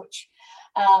Athletes, which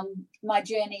my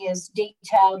journey is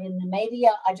detailed in the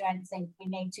media. I don't think we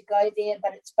need to go there,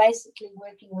 but it's basically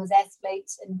working with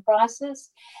athletes in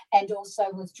crisis and also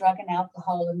with drug and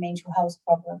alcohol and mental health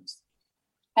problems.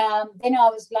 Then I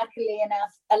was lucky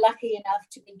enough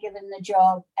to be given the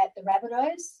job at the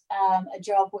Rabbitohs, a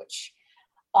job which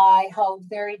I hold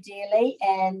very dearly,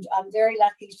 and I'm very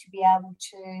lucky to be able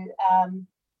to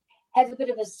have a bit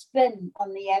of a spin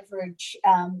on the average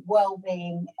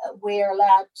well-being. We're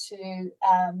allowed to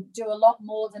do a lot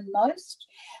more than most.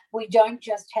 We don't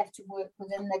just have to work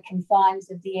within the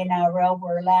confines of the NRL.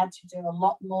 We're allowed to do a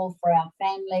lot more for our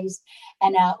families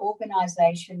and our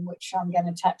organisation, which I'm going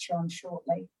to touch on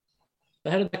shortly.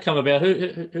 How did that come about? Who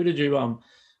did you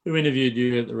who interviewed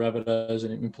you at the Rabbitohs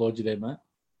and employed you there, mate?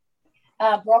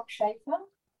 Brock Schaefer.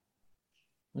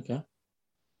 Okay.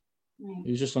 Yeah.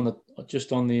 He was just on the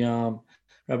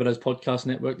Rabbitohs podcast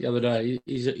network the other day.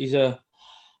 He's a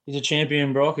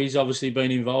champion, Brock. He's obviously been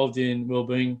involved in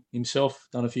wellbeing himself.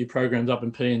 Done a few programs up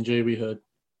in PNG. We heard.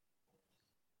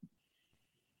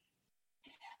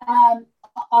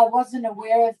 I wasn't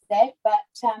aware of that, but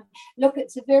look,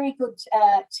 it's a very good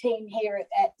team here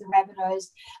at the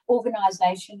Rabbitohs,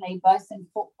 organisationally, both in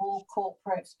football,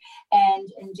 corporate, and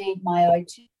indeed my own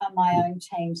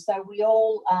team. So we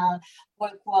all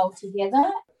work well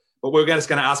together. Well, we're just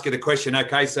going to ask you the question.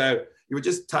 Okay, so you were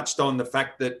just touched on the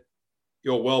fact that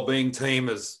your wellbeing team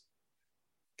is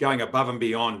going above and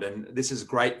beyond, and this is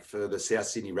great for the South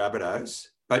Sydney Rabbitohs.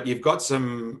 But you've got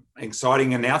some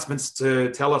exciting announcements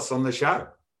to tell us on the show.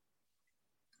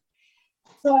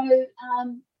 So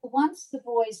once the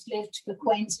boys left for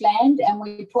Queensland and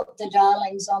we put the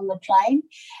darlings on the plane,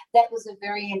 that was a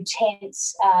very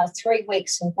intense 3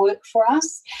 weeks of work for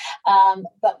us.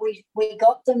 But we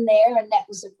got them there, and that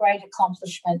was a great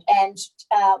accomplishment. And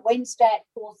Wednesday at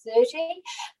 4:30,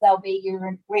 they'll be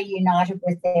reunited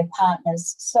with their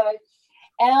partners. So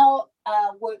our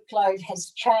workload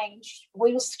has changed.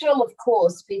 We will still, of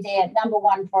course, be there. Number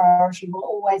one priority will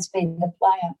always be the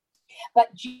player.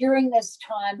 But during this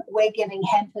time, we're giving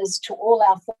hampers to all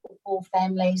our football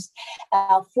families,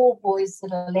 our 4 boys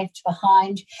that are left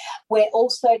behind. We're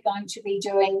also going to be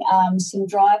doing some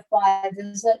drive-by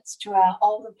visits to our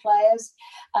older players,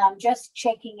 just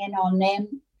checking in on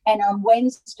them. And on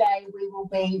Wednesday, we will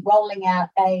be rolling out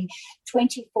a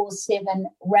 24/7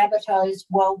 Rabbitohs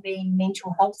Wellbeing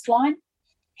Mental Health Line.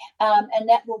 And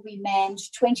that will be manned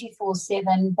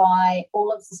 24/7 by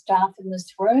all of the staff in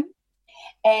this room.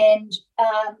 And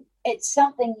it's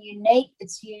something unique.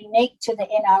 It's unique to the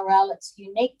NRL. It's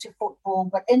unique to football.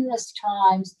 But in this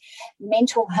times,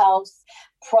 mental health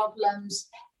problems,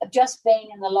 just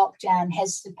being in the lockdown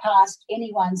has surpassed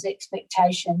anyone's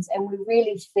expectations. And we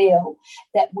really feel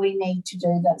that we need to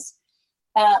do this.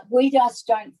 We just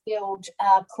don't field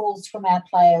calls from our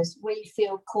players. We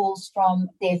field calls from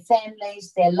their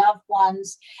families, their loved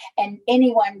ones, and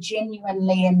anyone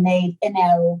genuinely in need in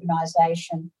our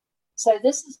organisation. So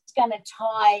this is going to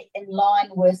tie in line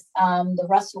with the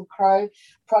Russell Crowe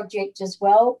project as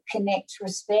well, Connect,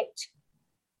 Respect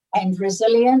and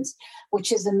Resilience,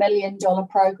 which is $1 million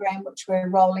program which we're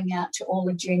rolling out to all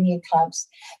the junior clubs.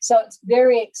 So it's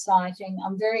very exciting.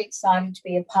 I'm very excited to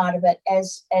be a part of it,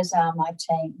 as are my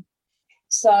team.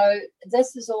 So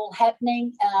this is all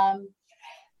happening.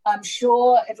 I'm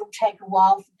sure it'll take a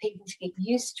while for people to get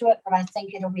used to it, but I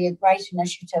think it'll be a great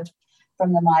initiative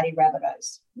from the mighty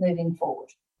Rabbitohs moving forward.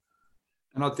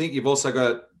 And I think you've also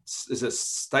got, is it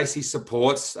Stacey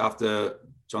Supports after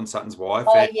John Sutton's wife?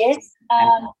 Oh, yes.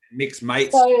 Mixed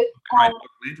mates. So,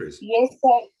 Landry's. yes,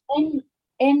 so in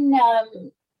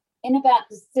in about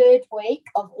the third week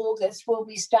of August, we'll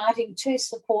be starting 2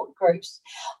 support groups.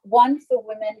 One for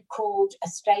women called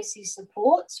Stacey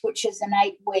Supports, which is an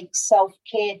 8-week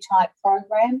self-care type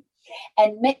program.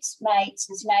 And Mixed Mates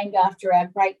is named after our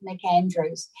great Mick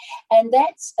Andrews. And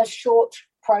that's a short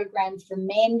program for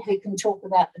men who can talk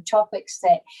about the topics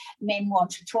that men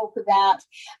want to talk about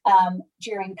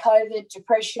during COVID,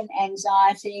 depression,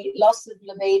 anxiety, loss of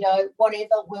libido,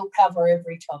 whatever. We'll cover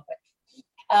every topic.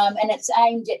 And it's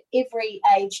aimed at every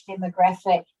age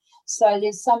demographic. So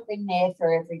there's something there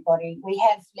for everybody. We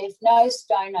have left no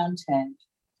stone unturned.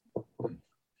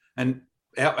 And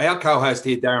our co-host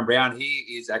here, Darren Brown,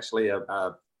 he is actually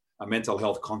a mental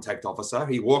health contact officer.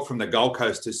 He walked from the Gold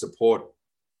Coast to support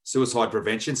suicide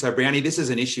prevention. So, Brownie, this is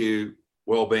an issue,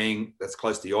 well-being, that's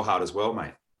close to your heart as well,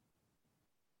 mate.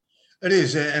 It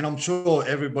is, and I'm sure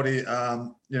everybody,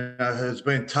 has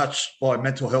been touched by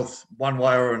mental health one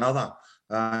way or another.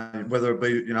 Whether it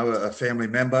be, a family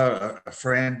member, a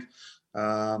friend,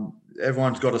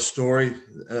 everyone's got a story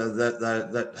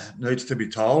that needs to be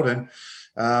told, and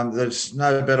there's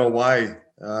no better way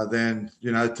than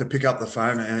to pick up the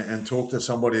phone and talk to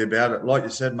somebody about it. Like you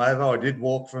said, Mavo, I did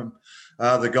walk from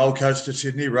the Gold Coast to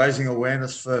Sydney, raising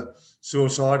awareness for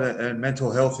suicide and mental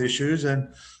health issues,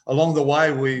 and along the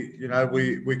way,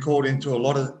 we called into a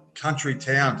lot of country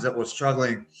towns that were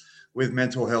struggling with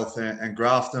mental health, and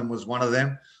Grafton was one of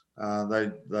them.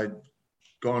 They'd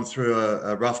gone through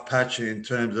a rough patch in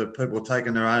terms of people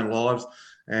taking their own lives,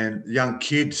 and young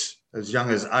kids as young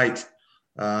as 8.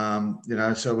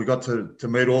 So we got to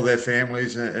meet all their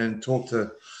families and talk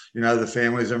to, the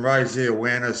families and raise the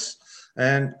awareness.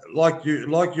 And like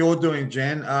you're doing,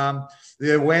 Jen,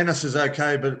 the awareness is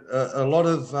okay, but a lot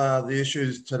of the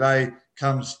issues today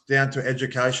comes down to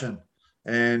education,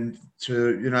 and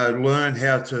to learn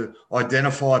how to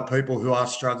identify people who are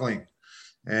struggling.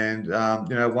 And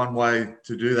one way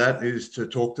to do that is to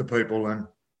talk to people, and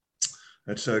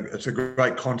it's a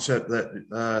great concept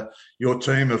that your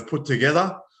team have put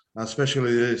together,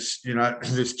 especially this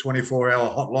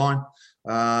 24-hour hotline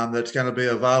that's going to be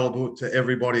available to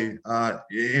everybody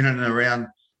in and around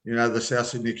the South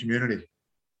Sydney community.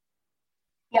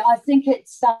 Yeah, I think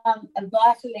it's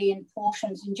vitally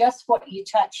important, and just what you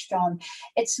touched on,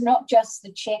 it's not just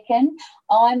the check-in.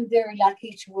 I'm very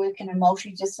lucky to work in a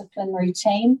multidisciplinary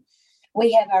team.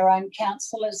 We have our own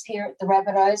counsellors here at the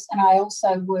Rabbitohs, and I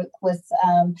also work with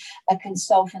a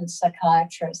consultant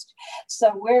psychiatrist.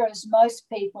 So whereas most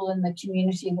people in the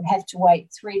community would have to wait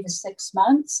 3 to 6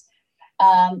 months,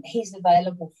 he's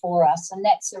available for us, and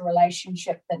that's a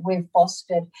relationship that we've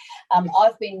fostered.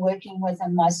 I've been working with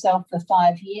him myself for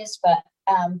 5 years, but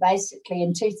basically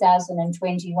in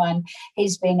 2021,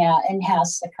 he's been our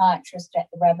in-house psychiatrist at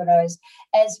the Rabbitohs,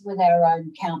 as with our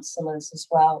own counsellors as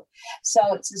well.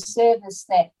 So it's a service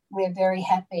that we're very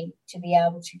happy to be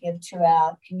able to give to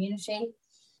our community.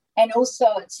 And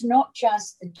also, it's not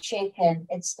just the check-in,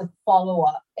 it's the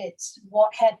follow-up. It's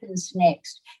what happens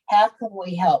next. How can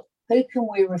we help? Who can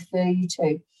we refer you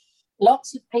to?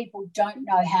 Lots of people don't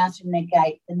know how to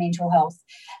negate the mental health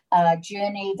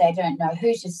journey. They don't know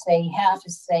who to see, how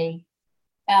to see,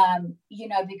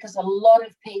 because a lot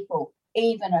of people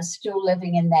even are still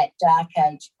living in that dark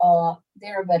age. Oh,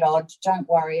 they're a bit odd. Don't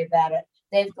worry about it.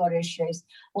 They've got issues.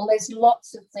 Well, there's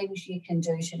lots of things you can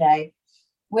do today.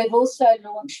 We've also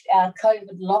launched our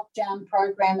COVID lockdown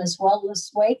program as well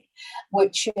this week,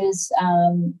 which is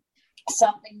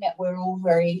something that we're all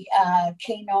very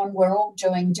keen on. We're all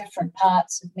doing different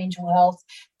parts of mental health,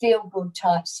 feel-good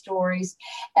type stories.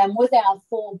 And with our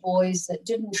 4 boys that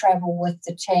didn't travel with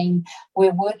the team,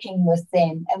 we're working with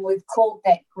them. And we've called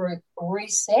that group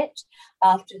Reset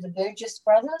after the Burgess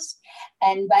brothers.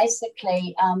 And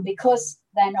basically, because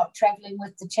they're not travelling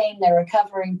with the team, they're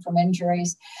recovering from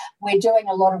injuries, we're doing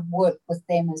a lot of work with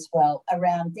them as well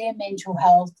around their mental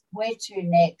health, where to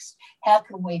next, how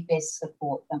can we best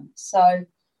support them. So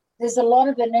there's a lot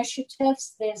of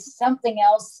initiatives. There's something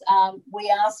else we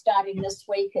are starting this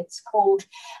week. It's called,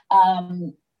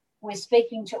 we're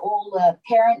speaking to all the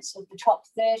parents of the top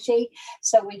 30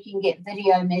 so we can get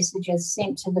video messages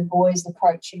sent to the boys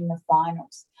approaching the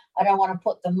finals. I don't want to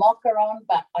put the mocker on,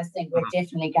 but I think we're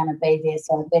definitely going to be there,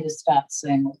 so I better start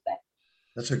soon with that.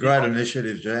 That's a great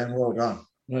initiative, Jan. Well done.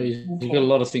 Well, you've got a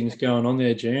lot of things going on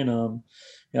there, Jan.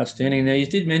 Outstanding. Now, you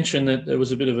did mention that there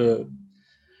was a bit of a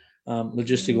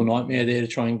logistical nightmare there to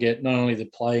try and get not only the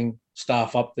playing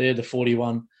staff up there, the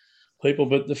 41 people,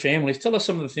 but the families. Tell us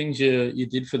some of the things you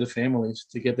did for the families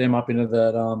to get them up into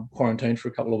that quarantine for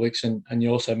a couple of weeks, and you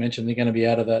also mentioned they're going to be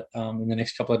out of that in the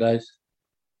next couple of days.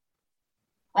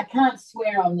 I can't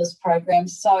swear on this program,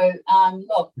 so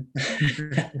look,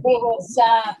 there was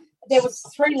there was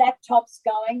 3 laptops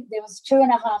going. There was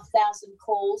 2,500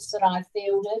 calls that I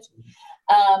fielded.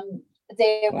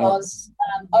 There was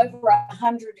over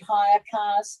 100 hire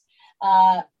cars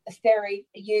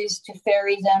used to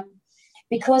ferry them.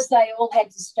 Because they all had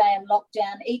to stay in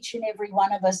lockdown, each and every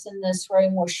one of us in this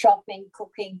room was shopping,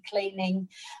 cooking, cleaning,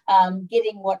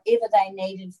 getting whatever they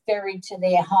needed ferried to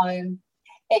their home.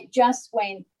 It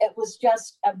was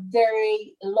just a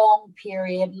very long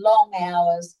period, long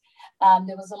hours.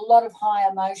 There was a lot of high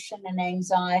emotion and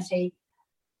anxiety,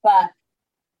 but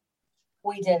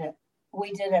we did it.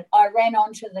 We did it. I ran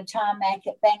onto the tarmac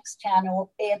at Bankstown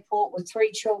Airport with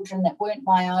 3 children that weren't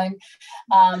my own.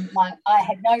 I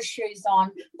had no shoes on.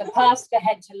 The pastor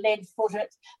had to lead foot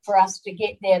it for us to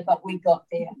get there, but we got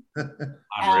there.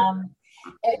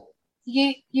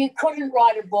 You couldn't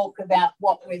write a book about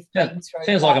what we've been through.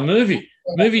 Sounds like a movie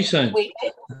scene.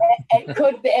 It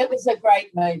could be. It was a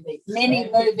great movie. Many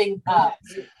moving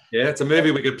parts. Yeah, it's a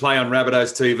movie we could play on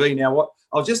Rabbitohs TV. Now, what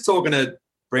I was just talking to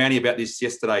Brownie about this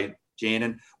yesterday, Jan,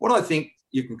 and what I think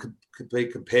you could be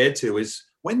compared to is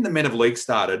when the Men of League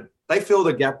started, they filled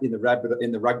a gap in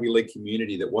the rugby league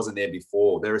community that wasn't there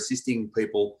before. They're assisting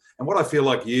people, and what I feel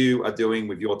like you are doing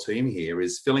with your team here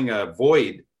is filling a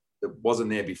void that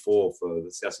wasn't there before for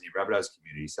the South Sydney Rabbitohs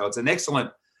community. So it's an excellent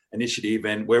initiative,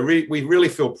 and we really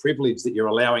feel privileged that you're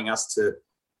allowing us to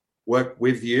work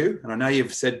with you. And I know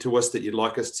you've said to us that you'd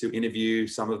like us to interview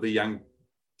some of the young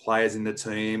players in the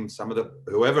team, some of the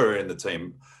whoever are in the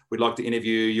team. We'd like to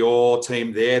interview your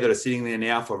team there that are sitting there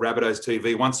now for Rabbitohs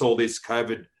TV once all this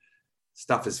COVID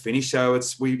stuff is finished. So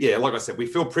like I said, we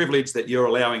feel privileged that you're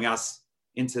allowing us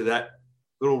into that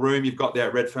little room you've got there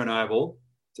at Redfern Oval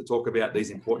to talk about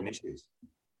these important issues.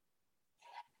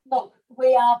 Look,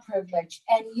 we are privileged.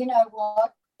 And you know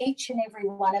what? Each and every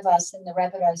one of us in the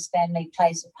Rabbitohs family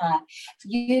plays a part.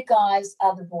 You guys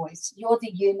are the voice. You're the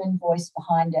human voice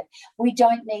behind it. We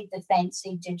don't need the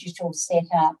fancy digital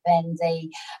setup and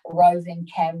the roving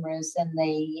cameras and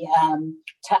the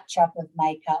touch-up of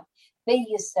makeup. Be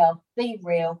yourself, be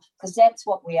real, because that's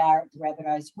what we are at the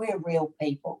Rabbitohs. We're real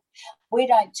people. We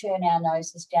don't turn our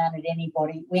noses down at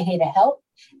anybody. We're here to help,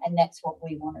 and that's what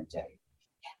we want to do.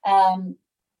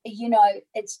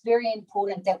 It's very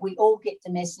important that we all get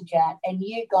the message out, and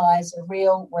you guys are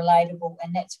real, relatable,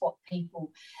 and that's what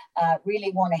people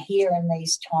really want to hear in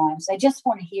these times. They just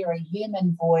want to hear a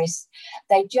human voice.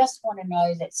 They just want to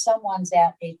know that someone's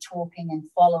out there talking and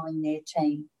following their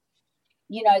team.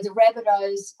 The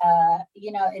Rabbitohs,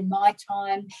 in my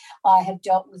time, I have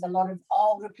dealt with a lot of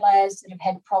older players that have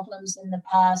had problems in the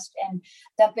past, and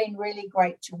they've been really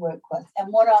great to work with.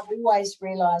 And what I've always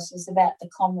realised is about the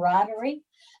camaraderie.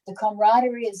 The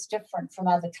camaraderie is different from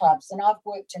other clubs, and I've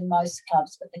worked in most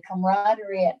clubs, but the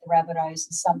camaraderie at the Rabbitohs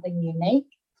is something unique.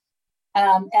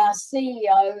 Our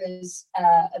CEO is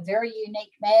a very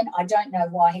unique man. I don't know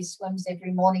why he swims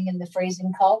every morning in the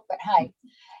freezing cold, but hey,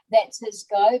 that's his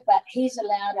go. But he's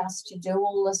allowed us to do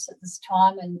all this at this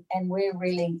time, and we're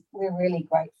really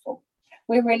grateful.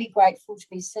 We're really grateful to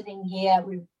be sitting here.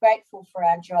 We're grateful for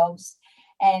our jobs.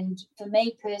 And for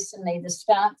me personally, the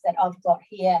staff that I've got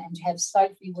here and to have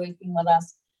Sophie working with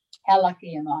us, how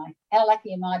lucky am I? How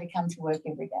lucky am I to come to work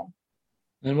every day?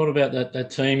 And what about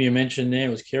that team you mentioned there?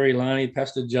 It was Kerry Loney,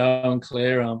 Pastor Joe and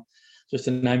Claire, just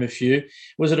to name a few.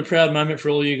 Was it a proud moment for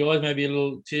all you guys? Maybe a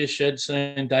little tear shed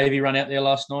seeing Davey run out there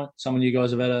last night? Someone you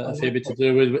guys have had a fair bit to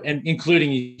do with, and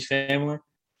including his family?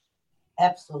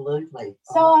 Absolutely.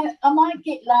 So I might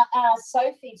get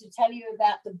Sophie to tell you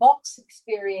about the box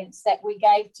experience that we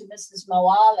gave to Mrs.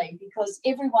 Moali, because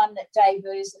everyone that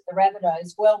debuts at the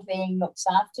Rabbitohs, wellbeing looks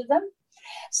after them.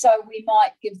 So we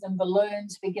might give them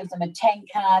balloons, we give them a tank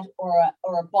card or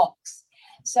a box.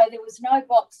 So there was no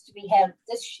box to be had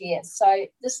this year. So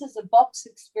this is a box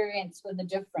experience with a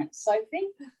difference. Sophie?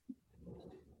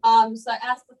 So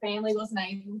as the family wasn't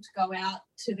able to go out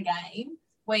to the game,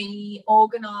 we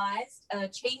organised a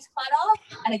cheese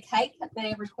platter and a cake at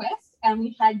their request, and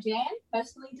we had Jan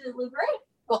personally deliver it.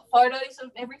 Got photos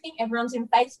of everything. Everyone's in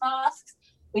face masks.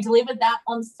 We delivered that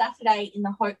on Saturday in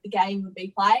the hope the game would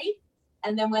be played.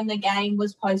 And then when the game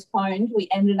was postponed, we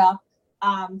ended up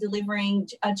delivering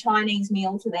a Chinese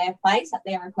meal to their place at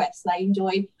their request. They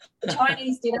enjoyed the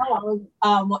Chinese dinner while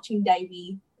watching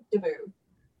Davey debut.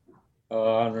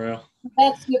 Oh, unreal.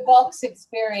 That's your box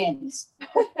experience.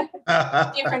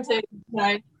 Different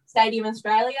to, Stadium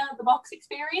Australia, the box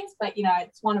experience, but,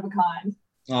 it's one of a kind.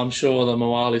 I'm sure the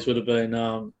Moalis would have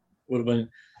been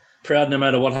proud no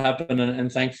matter what happened, and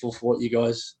thankful for what you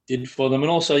guys did for them. And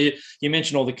also, you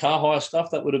mentioned all the car hire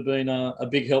stuff. That would have been a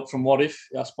big help from What If,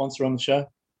 our sponsor on the show.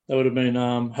 That would have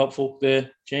been helpful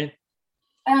there, Jan.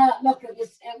 Look, it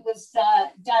was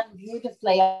done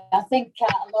beautifully. I think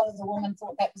a lot of the women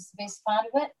thought that was the best part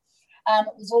of it.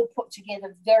 It was all put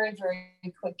together very, very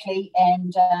quickly,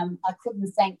 and I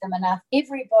couldn't thank them enough.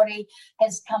 Everybody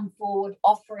has come forward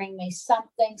offering me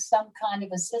something, some kind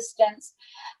of assistance.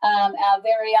 Our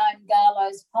very own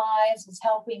Garlo's Pies is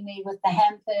helping me with the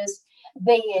hampers.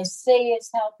 BSC is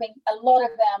helping. A lot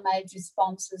of our major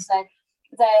sponsors,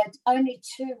 they're only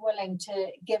too willing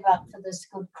to give up for this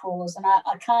good cause. And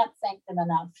I can't thank them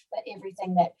enough for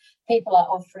everything that people are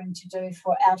offering to do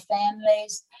for our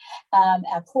families,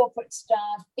 our corporate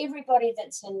staff, everybody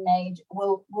that's in need.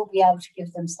 We'll be able to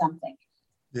give them something.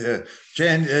 Yeah.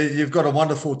 Jan, you've got a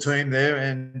wonderful team there,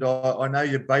 and I know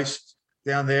you're based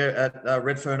down there at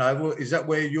Redfern Oval. Is that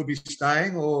where you'll be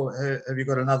staying, or have you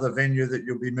got another venue that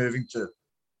you'll be moving to?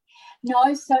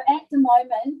 No, so at the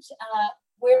moment,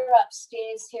 we're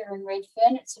upstairs here in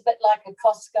Redfern. It's a bit like a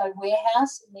Costco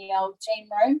warehouse in the old team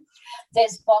room.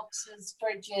 There's boxes,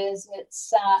 fridges.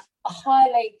 It's a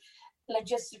highly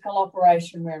logistical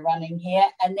operation we're running here.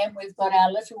 And then we've got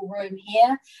our little room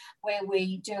here where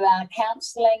we do our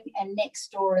counselling, and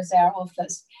next door is our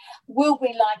office. We'll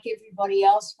be like everybody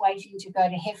else waiting to go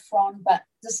to Heffron, but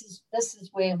this is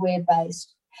where we're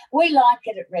based. We like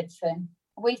it at Redfern.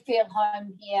 We feel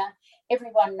home here.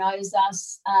 Everyone knows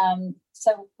us.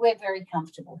 So we're very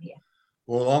comfortable here.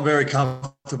 Well, I'm very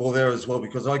comfortable there as well,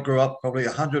 because I grew up probably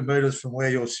 100 metres from where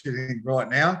you're sitting right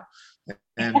now.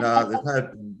 And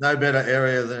there's no better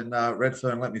area than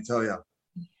Redfern, let me tell you.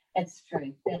 That's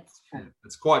true. That's true.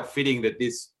 It's quite fitting that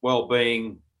this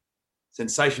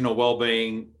sensational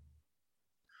wellbeing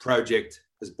project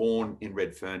was born in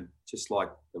Redfern, just like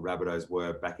the Rabbitohs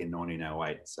were back in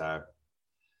 1908. So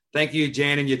thank you,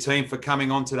 Jan, and your team for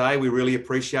coming on today. We really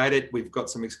appreciate it. We've got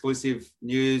some exclusive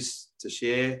news to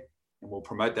share, and we'll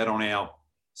promote that on our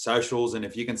socials. And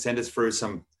if you can send us through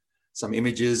some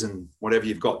images and whatever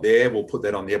you've got there, we'll put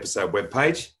that on the episode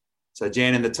webpage. So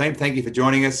Jan and the team, thank you for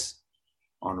joining us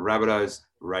on Rabbitohs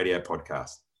Radio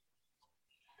Podcast.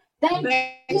 Thank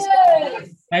you.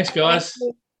 Thanks, guys.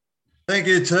 Thank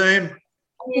you, team.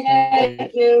 Yeah,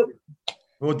 thank you.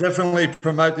 We'll definitely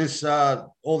promote this,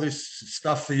 all this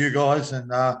stuff for you guys,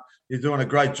 and you're doing a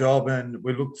great job, and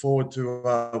we look forward to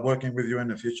working with you in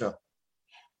the future.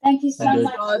 Thank you so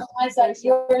much, guys.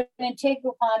 You're an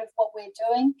integral part of what we're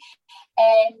doing,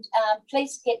 and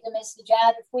please get the message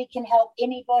out. If we can help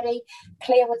anybody,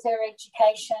 Claire with her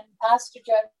education, Pastor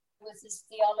Joe with his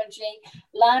theology,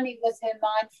 Lani with her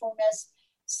mindfulness,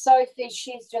 Sophie,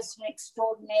 she's just an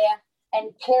extraordinaire, and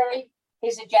Kerry,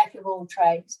 he's a jack of all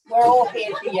trades. We're all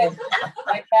here for you,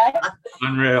 okay?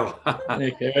 Unreal.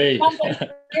 Okay.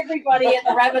 Everybody at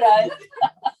the Rabbitohs.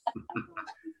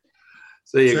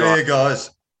 See you guys.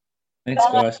 Thanks,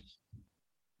 guys.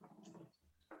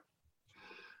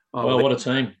 Oh, well, what a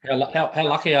team. How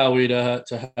lucky are we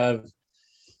to have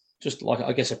just like,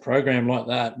 I guess, a program like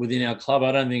that within our club?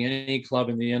 I don't think any club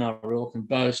in the NRL can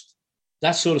boast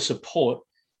that sort of support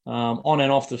on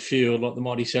and off the field like the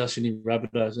mighty South Sydney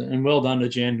Rabbitohs. And well done to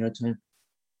Jan and her team.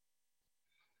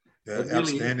 Yeah,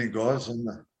 outstanding, guys. And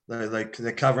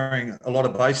they're covering a lot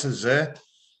of bases there.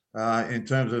 In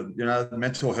terms of,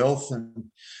 mental health and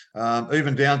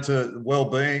even down to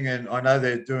well-being. And I know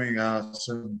they're doing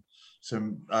some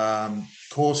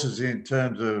courses in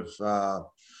terms of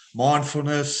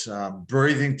mindfulness,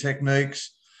 breathing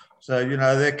techniques. So,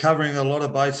 they're covering a lot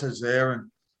of bases there, and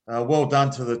well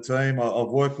done to the team. I've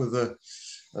worked with a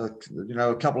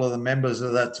couple of the members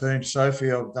of that team.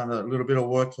 Sophie, I've done a little bit of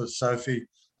work for Sophie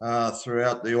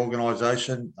throughout the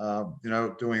organisation,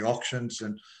 doing auctions,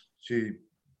 and she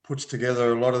puts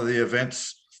together a lot of the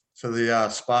events for the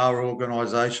SPA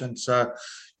organisation. So,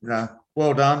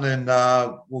 well done, and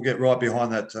we'll get right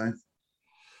behind that team.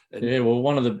 Yeah, well,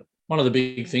 one of the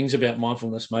big things about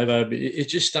mindfulness, Mavo, is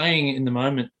just staying in the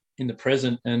moment, in the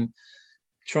present, and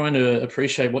trying to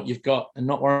appreciate what you've got and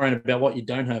not worrying about what you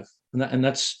don't have. And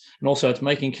also it's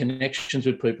making connections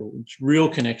with people. It's real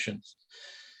connections.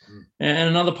 And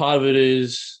another part of it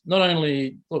is not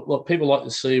only look people like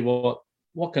to see what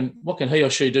can he or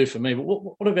she do for me, but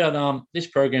what about this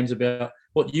program's about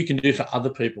what you can do for other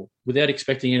people without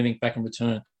expecting anything back in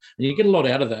return. And you get a lot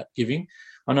out of that giving.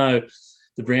 I know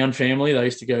the Brown family, they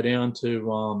used to go down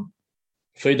to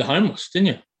feed the homeless, didn't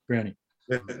you, Brownie?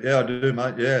 Yeah, I do,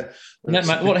 mate. Yeah. And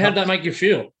how did that make you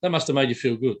feel? That must have made you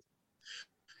feel good.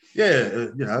 Yeah,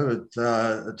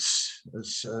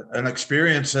 it's an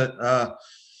experience that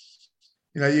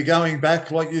you're going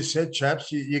back, like you said,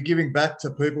 chaps. You're giving back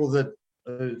to people that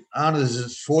aren't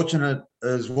as fortunate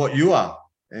as what you are,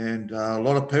 and a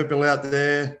lot of people out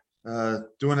there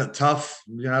doing it tough.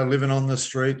 Living on the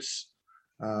streets,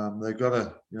 They've got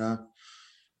to,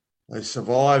 they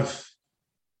survive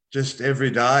just every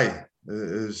day.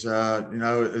 Is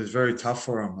very tough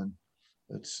for them, and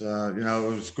it's it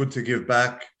was good to give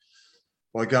back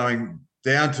by going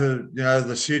down to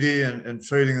the city and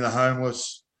feeding the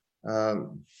homeless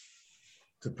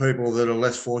to people that are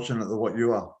less fortunate than what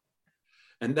you are.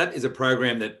 And that is a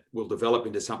program that will develop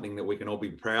into something that we can all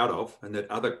be proud of, and that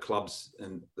other clubs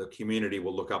and the community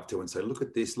will look up to and say, look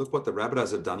at this, look what the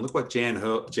Rabbitohs have done, look what Jan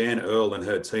Earl and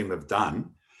her team have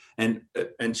done. And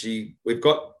we've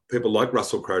got people like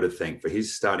Russell Crowe to thank for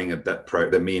his starting at the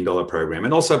 $1 million program,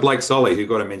 and also Blake Solly, who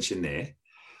got a mention there,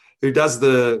 who does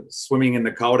the swimming in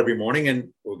the cold every morning.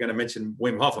 And we're going to mention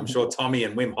Wim Hof. I'm sure Tommy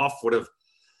and Wim Hof would have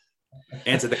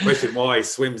answered the question why he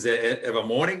swims every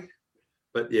morning.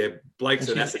 But yeah, Blake's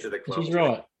an asset to the club. She's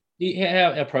right.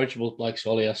 How approachable Blake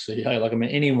Solly, our CEO. Like, I mean,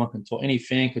 anyone can talk. Any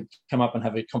fan could come up and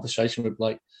have a conversation with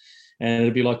Blake, and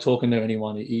it'd be like talking to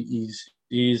anyone.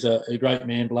 He's a great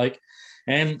man, Blake.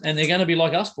 And they're going to be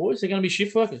like us, boys. They're going to be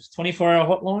shift workers, 24-hour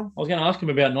hotline. I was going to ask him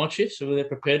about night shifts, so they're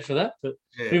prepared for that. But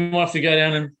we might have to go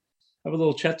down and have a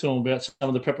little chat to them about some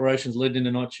of the preparations leading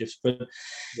into night shifts. But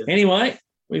anyway,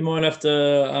 we might have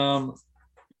to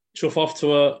chuff off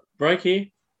to a break here.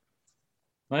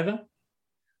 Over.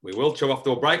 We will chuff off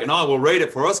to a break, and I will read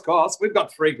it for us, guys. We've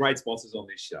got 3 great sponsors on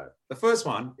this show. The first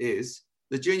one is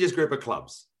the Juniors Group of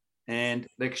Clubs, and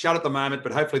they're shut at the moment,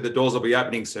 but hopefully the doors will be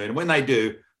opening soon. And when they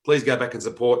do, please go back and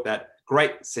support that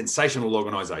great, sensational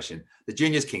organisation, the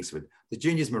Juniors Kingsford, the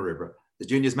Juniors Maroubra, the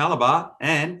Juniors Malabar,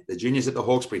 and the Juniors at the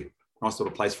Hawkesbury. Nice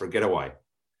little place for a getaway.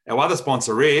 Our other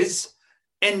sponsor is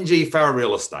NG Farrer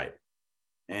Real Estate.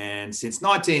 And since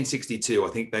 1962, I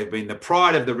think they've been the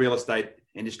pride of the real estate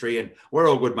industry, and we're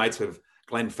all good mates with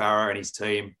Glenn Farrer and his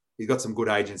team. He's got some good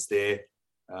agents there.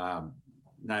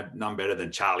 None better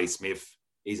than Charlie Smith.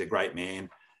 He's a great man.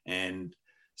 And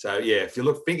so, yeah, if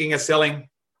you're thinking of selling,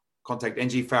 contact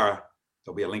NG Farrer.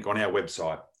 There'll be a link on our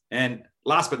website. And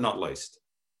last but not least,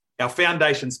 our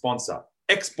foundation sponsor,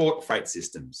 Export Freight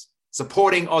Systems,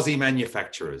 supporting Aussie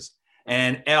manufacturers.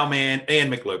 And our man,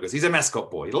 Ian McLucas, he's a mascot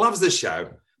boy. He loves the show,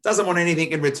 doesn't want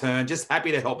anything in return, just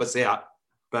happy to help us out.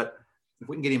 But if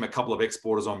we can get him a couple of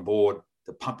exporters on board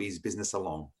to pump his business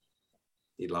along,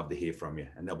 he'd love to hear from you.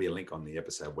 And there'll be a link on the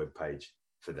episode webpage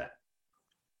for that.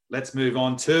 Let's move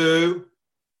on to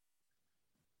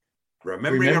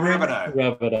Remembering a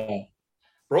Rabbitoh.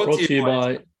 Brought to you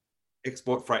by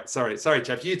Export Freight. Sorry,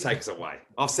 chaps, you take us away.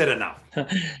 I've said enough.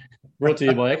 Brought to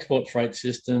you by Export Freight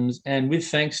Systems, and with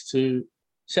thanks to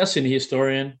South Sydney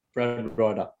historian Brad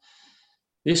Ryder.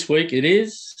 This week it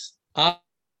is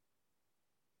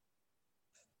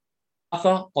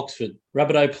Arthur Oxford,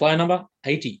 Rabbitoh player number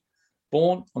 80,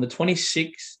 born on the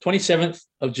 27th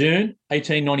of June,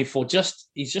 1894.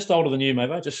 He's just older than you,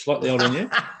 Mavo, just slightly older than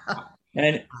you.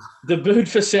 And debuted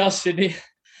for South Sydney.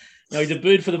 He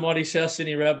debuted for the mighty South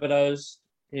Sydney Rabbitohs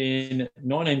in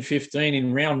 1915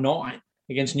 in round 9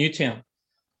 against Newtown.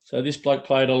 So this bloke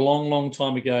played a long, long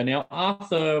time ago. Now,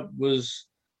 Arthur was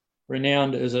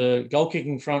renowned as a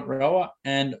goal-kicking front rower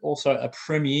and also a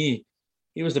premier.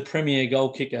 He was the premier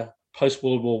goal kicker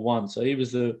post-World War One. So he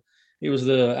was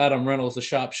the Adam Reynolds, the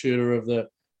sharpshooter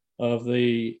of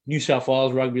the New South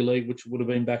Wales Rugby League, which would have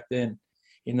been back then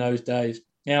in those days.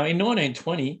 Now, in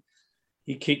 1920,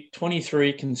 he kicked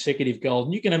 23 consecutive goals.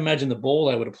 And you can imagine the ball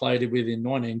they would have played with in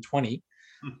 1920.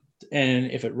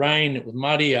 And if it rained, it was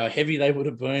muddy, how heavy they would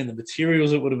have been, the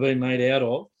materials it would have been made out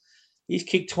of. He's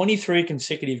kicked 23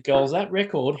 consecutive goals. That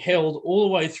record held all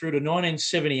the way through to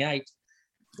 1978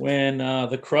 when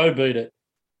the Crow beat it.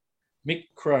 Mick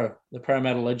Crow, the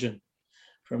Parramatta legend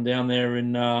from down there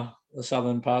in the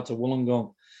southern parts of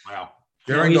Wollongong. Wow.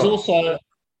 He's also...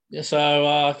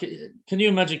 So can you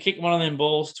imagine kicking one of them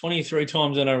balls 23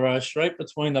 times in a row straight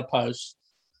between the posts,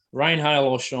 rain, hail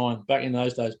or shine, back in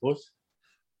those days, boys?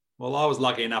 Well, I was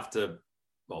lucky enough to,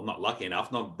 well, not lucky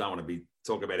enough, don't want to be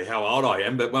talking about how old I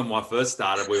am, but when I first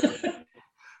started, we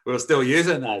were still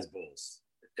using those balls.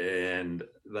 And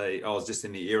I was just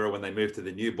in the era when they moved to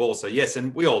the new ball. So, yes,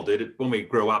 and we all did it when we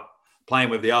grew up playing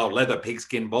with the old leather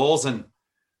pigskin balls. And,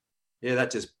 yeah,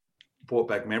 that just brought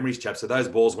back memories, chaps. So those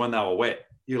balls, when they were wet,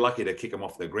 you're lucky to kick them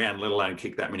off the ground, let alone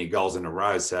kick that many goals in a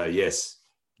row. So, yes,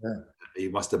 he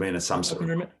must have been some sort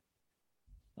of...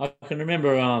 I can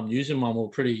remember using one. We were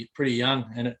pretty young,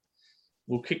 and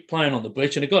we'll kick playing on the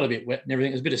beach, and it got a bit wet and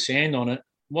everything. There's a bit of sand on it.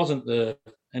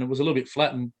 And it was a little bit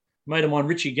flat. And mate of mine,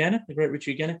 Richie Ganner, the great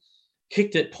Richie Ganner,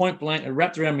 kicked it point blank and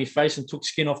wrapped around my face and took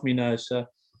skin off my nose. So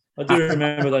I do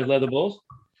remember those leather balls.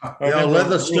 The old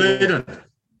leather student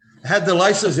had the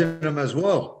laces in them as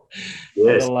well.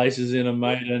 Yes. the laces in them,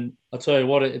 mate. And I tell you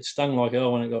what, it stung like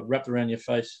hell when it got wrapped around your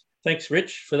face. Thanks,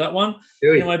 Rich, for that one.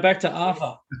 Anyway, back to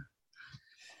Arthur.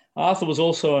 Arthur was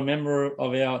also a member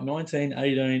of our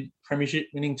 1918 Premiership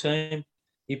winning team.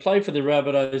 He played for the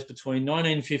Rabbitohs between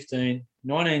 1915,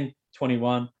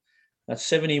 1921. That's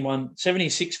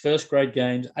 76 first grade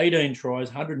games, 18 tries,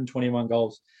 121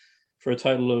 goals for a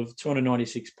total of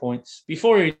 296 points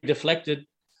before he deflected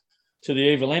to the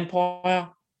Evil Empire.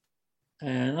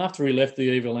 And after he left the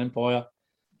Evil Empire,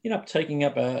 he ended up taking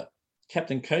up a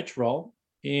captain coach role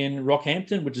in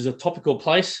Rockhampton, which is a topical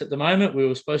place at the moment. We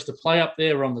were supposed to play up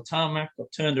there on the tarmac,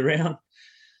 got turned around.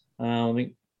 I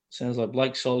think sounds like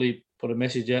Blake Solly put a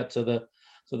message out to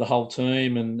the whole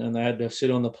team, and they had to sit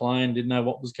on the plane, didn't know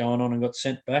what was going on, and got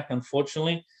sent back.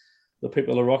 Unfortunately, the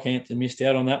people of Rockhampton missed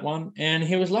out on that one, and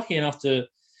he was lucky enough to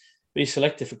be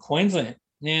selected for Queensland.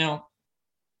 Now,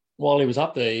 while he was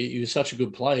up there, he was such a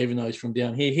good player, even though he's from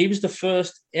down here. He was the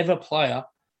first ever player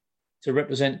to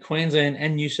represent Queensland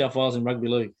and New South Wales in rugby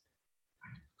league,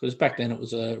 because back then it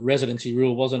was a residency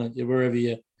rule, wasn't it? Wherever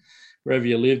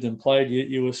you lived and played,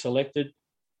 you were selected.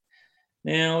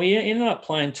 Now, he ended up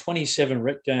playing 27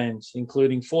 rep games,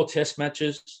 including 4 test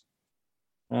matches.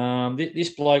 This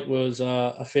bloke was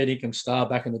a fair income star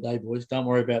back in the day, boys. Don't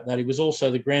worry about that. He was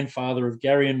also the grandfather of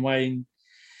Gary and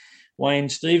Wayne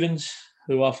Stevens,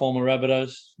 who are former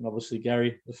Rabbitohs, and obviously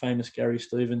Gary, the famous Gary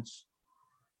Stevens.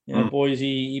 Boys,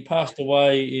 he passed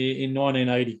away in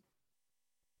 1980.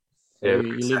 So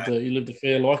he lived a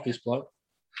fair life, this bloke.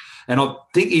 And I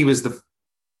think he was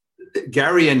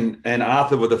Gary and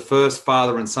Arthur were the first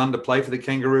father and son to play for the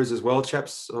Kangaroos as well,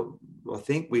 chaps. I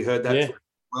think we heard that as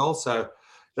well. So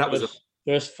that was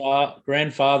first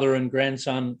grandfather and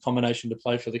grandson combination to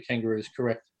play for the Kangaroos,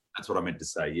 correct? That's what I meant to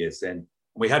say, yes. And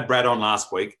we had Brad on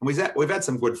last week, and we've had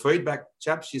some good feedback,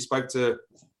 chaps. You spoke to,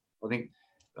 I think,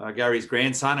 Gary's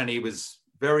grandson, and he was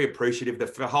very appreciative.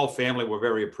 The whole family were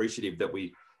very appreciative that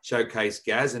we showcased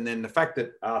Gaz. And then the fact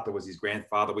that Arthur was his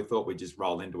grandfather, we thought we'd just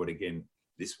roll into it again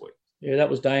this week. Yeah, that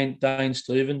was Dane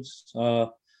Stevens,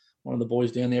 one of the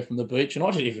boys down there from the beach. And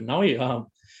I didn't even know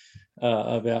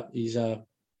about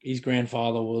his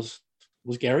grandfather was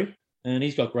Gary, and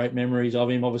he's got great memories of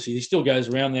him. Obviously, he still goes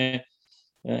around there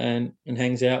and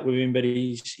hangs out with him, but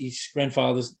his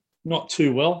grandfather's not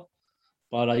too well,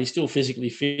 but he's still physically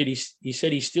fit. He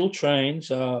said he still trains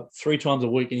 3 times a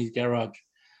week in his garage.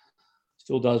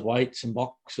 Still does weights and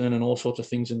boxing and all sorts of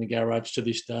things in the garage to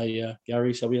this day,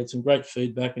 Gary. So we had some great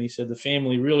feedback, and he said the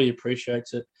family really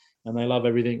appreciates it, and they love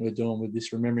everything we're doing with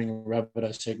this Remembering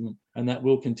Rabbitohs segment, and that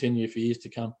will continue for years to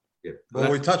come. Yeah.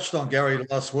 Well, we touched on Gary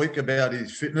last week about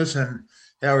his fitness and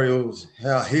how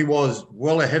he was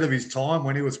well ahead of his time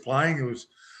when he was playing. He was,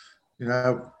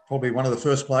 probably one of the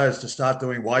first players to start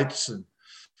doing weights, and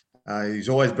he's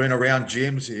always been around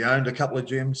gyms. He owned a couple of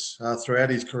gyms throughout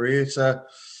his career. So,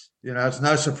 it's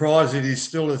no surprise that he's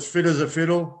still as fit as a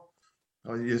fiddle.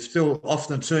 You still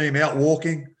often see him out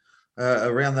walking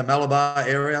around the Malabar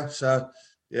area. So,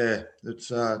 yeah,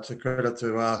 it's a credit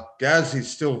to Gaz.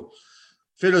 He's still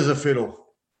fit as a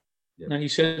fiddle. Yep. And you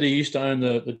said he used to own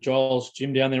the Giles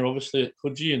gym down there, obviously at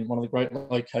Coogee, and one of the great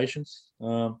locations.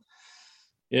 What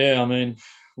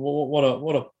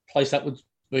a place that would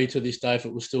be to this day if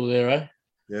it was still there, eh?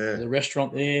 Yeah. The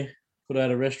restaurant there. Put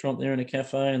out a restaurant there and a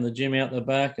cafe, and the gym out the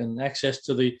back, and access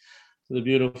to the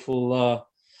beautiful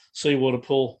seawater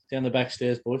pool down the back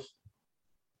stairs, boys.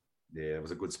 Yeah, it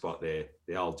was a good spot there.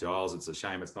 The old Giles. It's a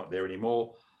shame it's not there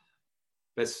anymore.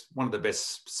 One of the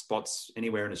best spots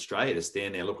anywhere in Australia to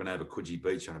stand there looking over Coogee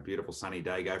Beach on a beautiful sunny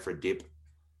day, go for a dip.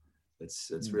 It's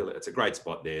a great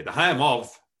spot there. The home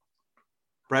of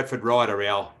Bradford Ryder,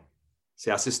 our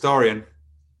South historian.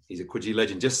 He's a Coogee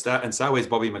legend, and so is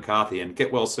Bobby McCarthy. And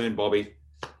get well soon, Bobby,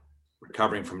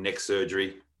 recovering from neck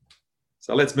surgery.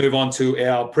 So let's move on to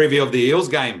our preview of the Eels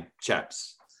game,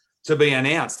 chaps. To be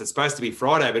announced. It's supposed to be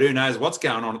Friday, but who knows what's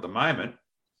going on at the moment.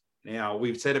 Now,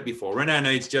 we've said it before. Reno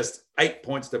needs just 8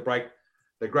 points to break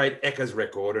the great Ecker's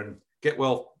record. And get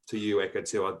well to you, Ecker,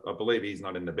 too. I believe he's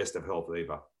not in the best of health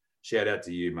either. Shout out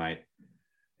to you, mate.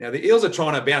 Now, the Eels are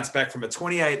trying to bounce back from a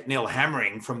 28-0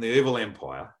 hammering from the Evil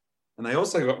Empire. And they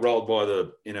also got rolled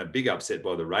in a big upset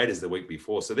by the Raiders the week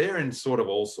before. So they're in sort of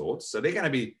all sorts. So they're going to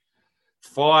be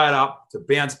fired up to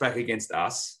bounce back against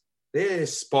us. Their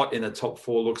spot in the top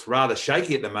 4 looks rather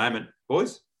shaky at the moment,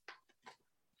 boys.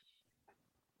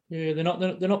 Yeah, they're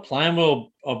not playing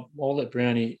well. I'll let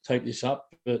Brownie take this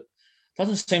up, but it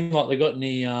doesn't seem like they got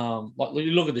any. Like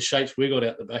you look at the shapes we got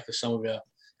out the back of some of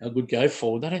our good go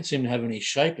forward. They don't seem to have any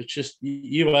shape. It's just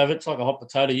you have it. It's like a hot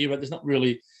potato. But there's not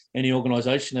really any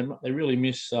organisation. They really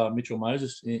miss Mitchell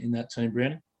Moses in that team,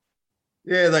 Brownie.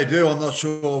 Yeah, they do. I'm not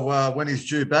sure when he's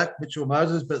due back, Mitchell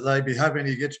Moses, but they'd be hoping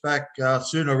he gets back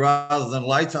sooner rather than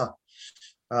later.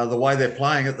 The way they're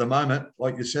playing at the moment,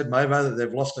 like you said, Mavo, that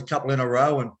they've lost a couple in a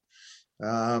row, and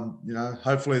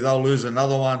hopefully they'll lose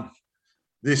another one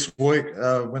this week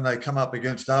when they come up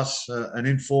against us, an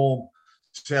informed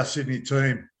South Sydney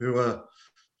team who are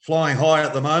flying high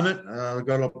at the moment. They've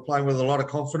got playing with a lot of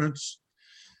confidence,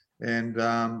 and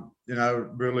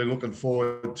really looking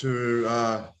forward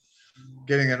to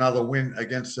getting another win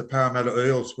against the Parramatta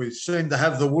Eels. We seem to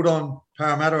have the wood on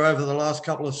Parramatta over the last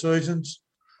couple of seasons.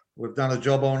 We've done a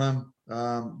job on them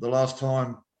the last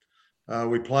time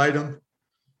we played them,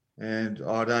 and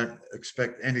I don't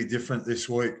expect any different this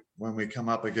week when we come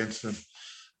up against them.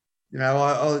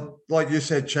 I like you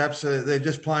said, chaps, they're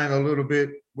just playing a little bit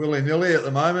willy-nilly at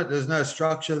the moment. There's no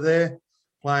structure there,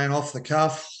 playing off the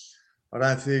cuff. I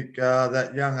don't think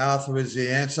that young Arthur is the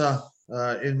answer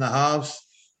in the halves.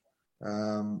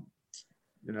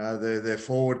 Their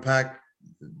forward pack,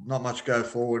 not much go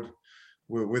forward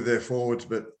with their forwards,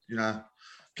 but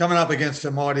coming up against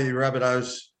the mighty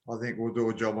Rabbitohs, I think we'll do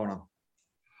a job on them.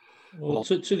 Well,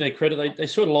 to their credit, they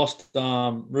sort of lost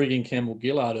Regan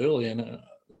Campbell-Gillard early, and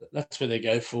that's where their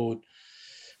go forward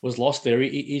was lost there.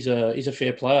 He's a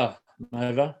fair player,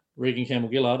 Nova, Regan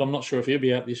Campbell-Gillard. I'm not sure if he'll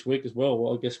be out this week as well.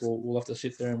 Well, I guess we'll have to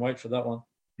sit there and wait for that one.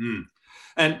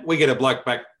 And we get a bloke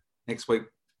back next week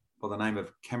by the name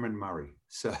of Cameron Murray.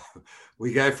 So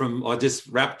we go from, I just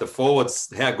wrapped the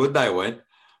forwards, how good they went,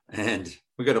 and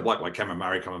we got a bloke like Cameron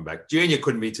Murray coming back. Junior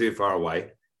couldn't be too far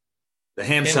away. The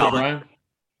ham salad.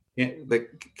 Yeah, the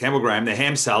Campbell Graham, the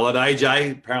ham salad.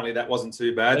 AJ, apparently that wasn't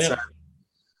too bad. Yeah. So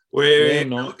we're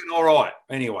looking all right.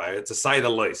 Anyway, to say the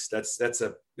least,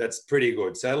 that's pretty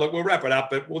good. So look, we'll wrap it up,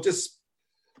 but we'll just,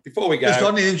 before we go. Just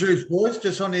on the injuries, boys,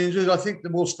 I think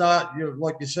that we'll start,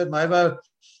 like you said, Mavo,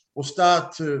 we'll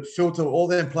start to filter, all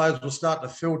them players will start to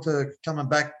filter coming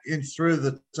back in through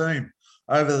the team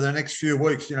over the next few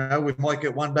weeks. We might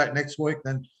get one back next week,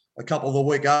 then a couple the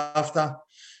week after.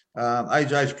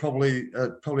 AJ's probably a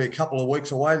couple of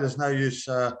weeks away. There's no use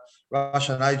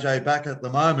rushing AJ back at the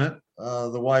moment,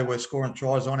 the way we're scoring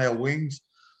tries on our wings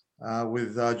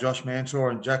with Josh Mansour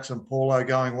and Jackson Paulo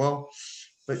going well.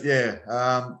 But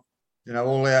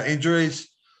all our injuries,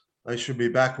 they should be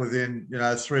back within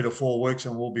 3 to 4 weeks,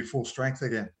 and we'll be full strength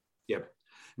again. Yep.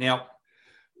 Now,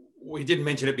 we didn't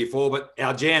mention it before, but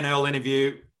our Jan Earl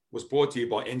interview was brought to you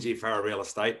by NG Farrer Real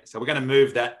Estate. So we're going to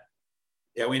move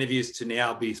our interviews to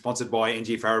now be sponsored by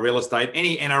NG Farrer Real Estate.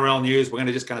 Any NRL news, we're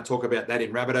going to talk about that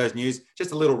in Rabbitohs news.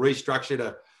 Just a little restructure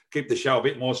to keep the show a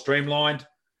bit more streamlined.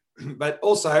 But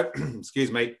also,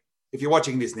 excuse me, if you're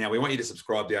watching this now, we want you to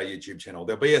subscribe to our YouTube channel.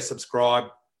 There'll be a subscribe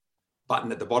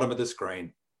button at the bottom of the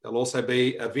screen. There'll also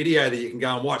be a video that you can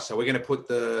go and watch. So we're going to put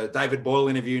the David Boyle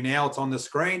interview now. It's on the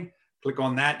screen. Click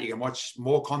on that. You can watch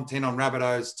more content on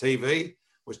Rabbitohs TV.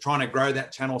 We're trying to grow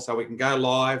that channel so we can go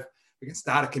live. We can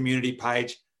start a community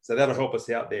page. So that'll help us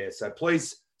out there. So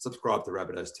please subscribe to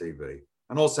Rabbitohs TV.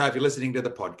 And also, if you're listening to the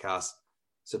podcast,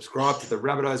 subscribe to the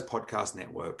Rabbitohs Podcast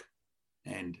Network.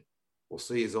 And we'll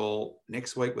see you all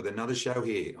next week with another show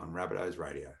here on Rabbitohs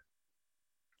Radio.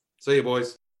 See you,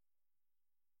 boys.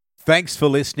 Thanks for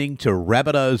listening to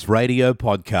Rabbitohs Radio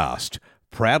Podcast,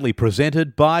 proudly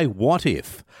presented by What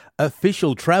If,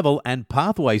 official travel and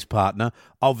pathways partner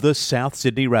of the South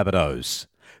Sydney Rabbitohs.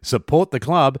 Support the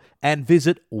club and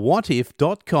visit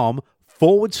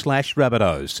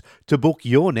whatif.com/Rabbitohs to book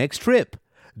your next trip.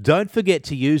 Don't forget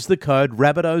to use the code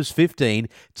Rabbitohs15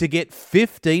 to get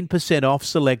 15% off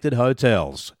selected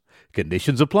hotels.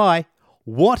 Conditions apply.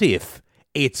 What If?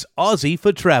 It's Aussie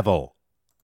for travel.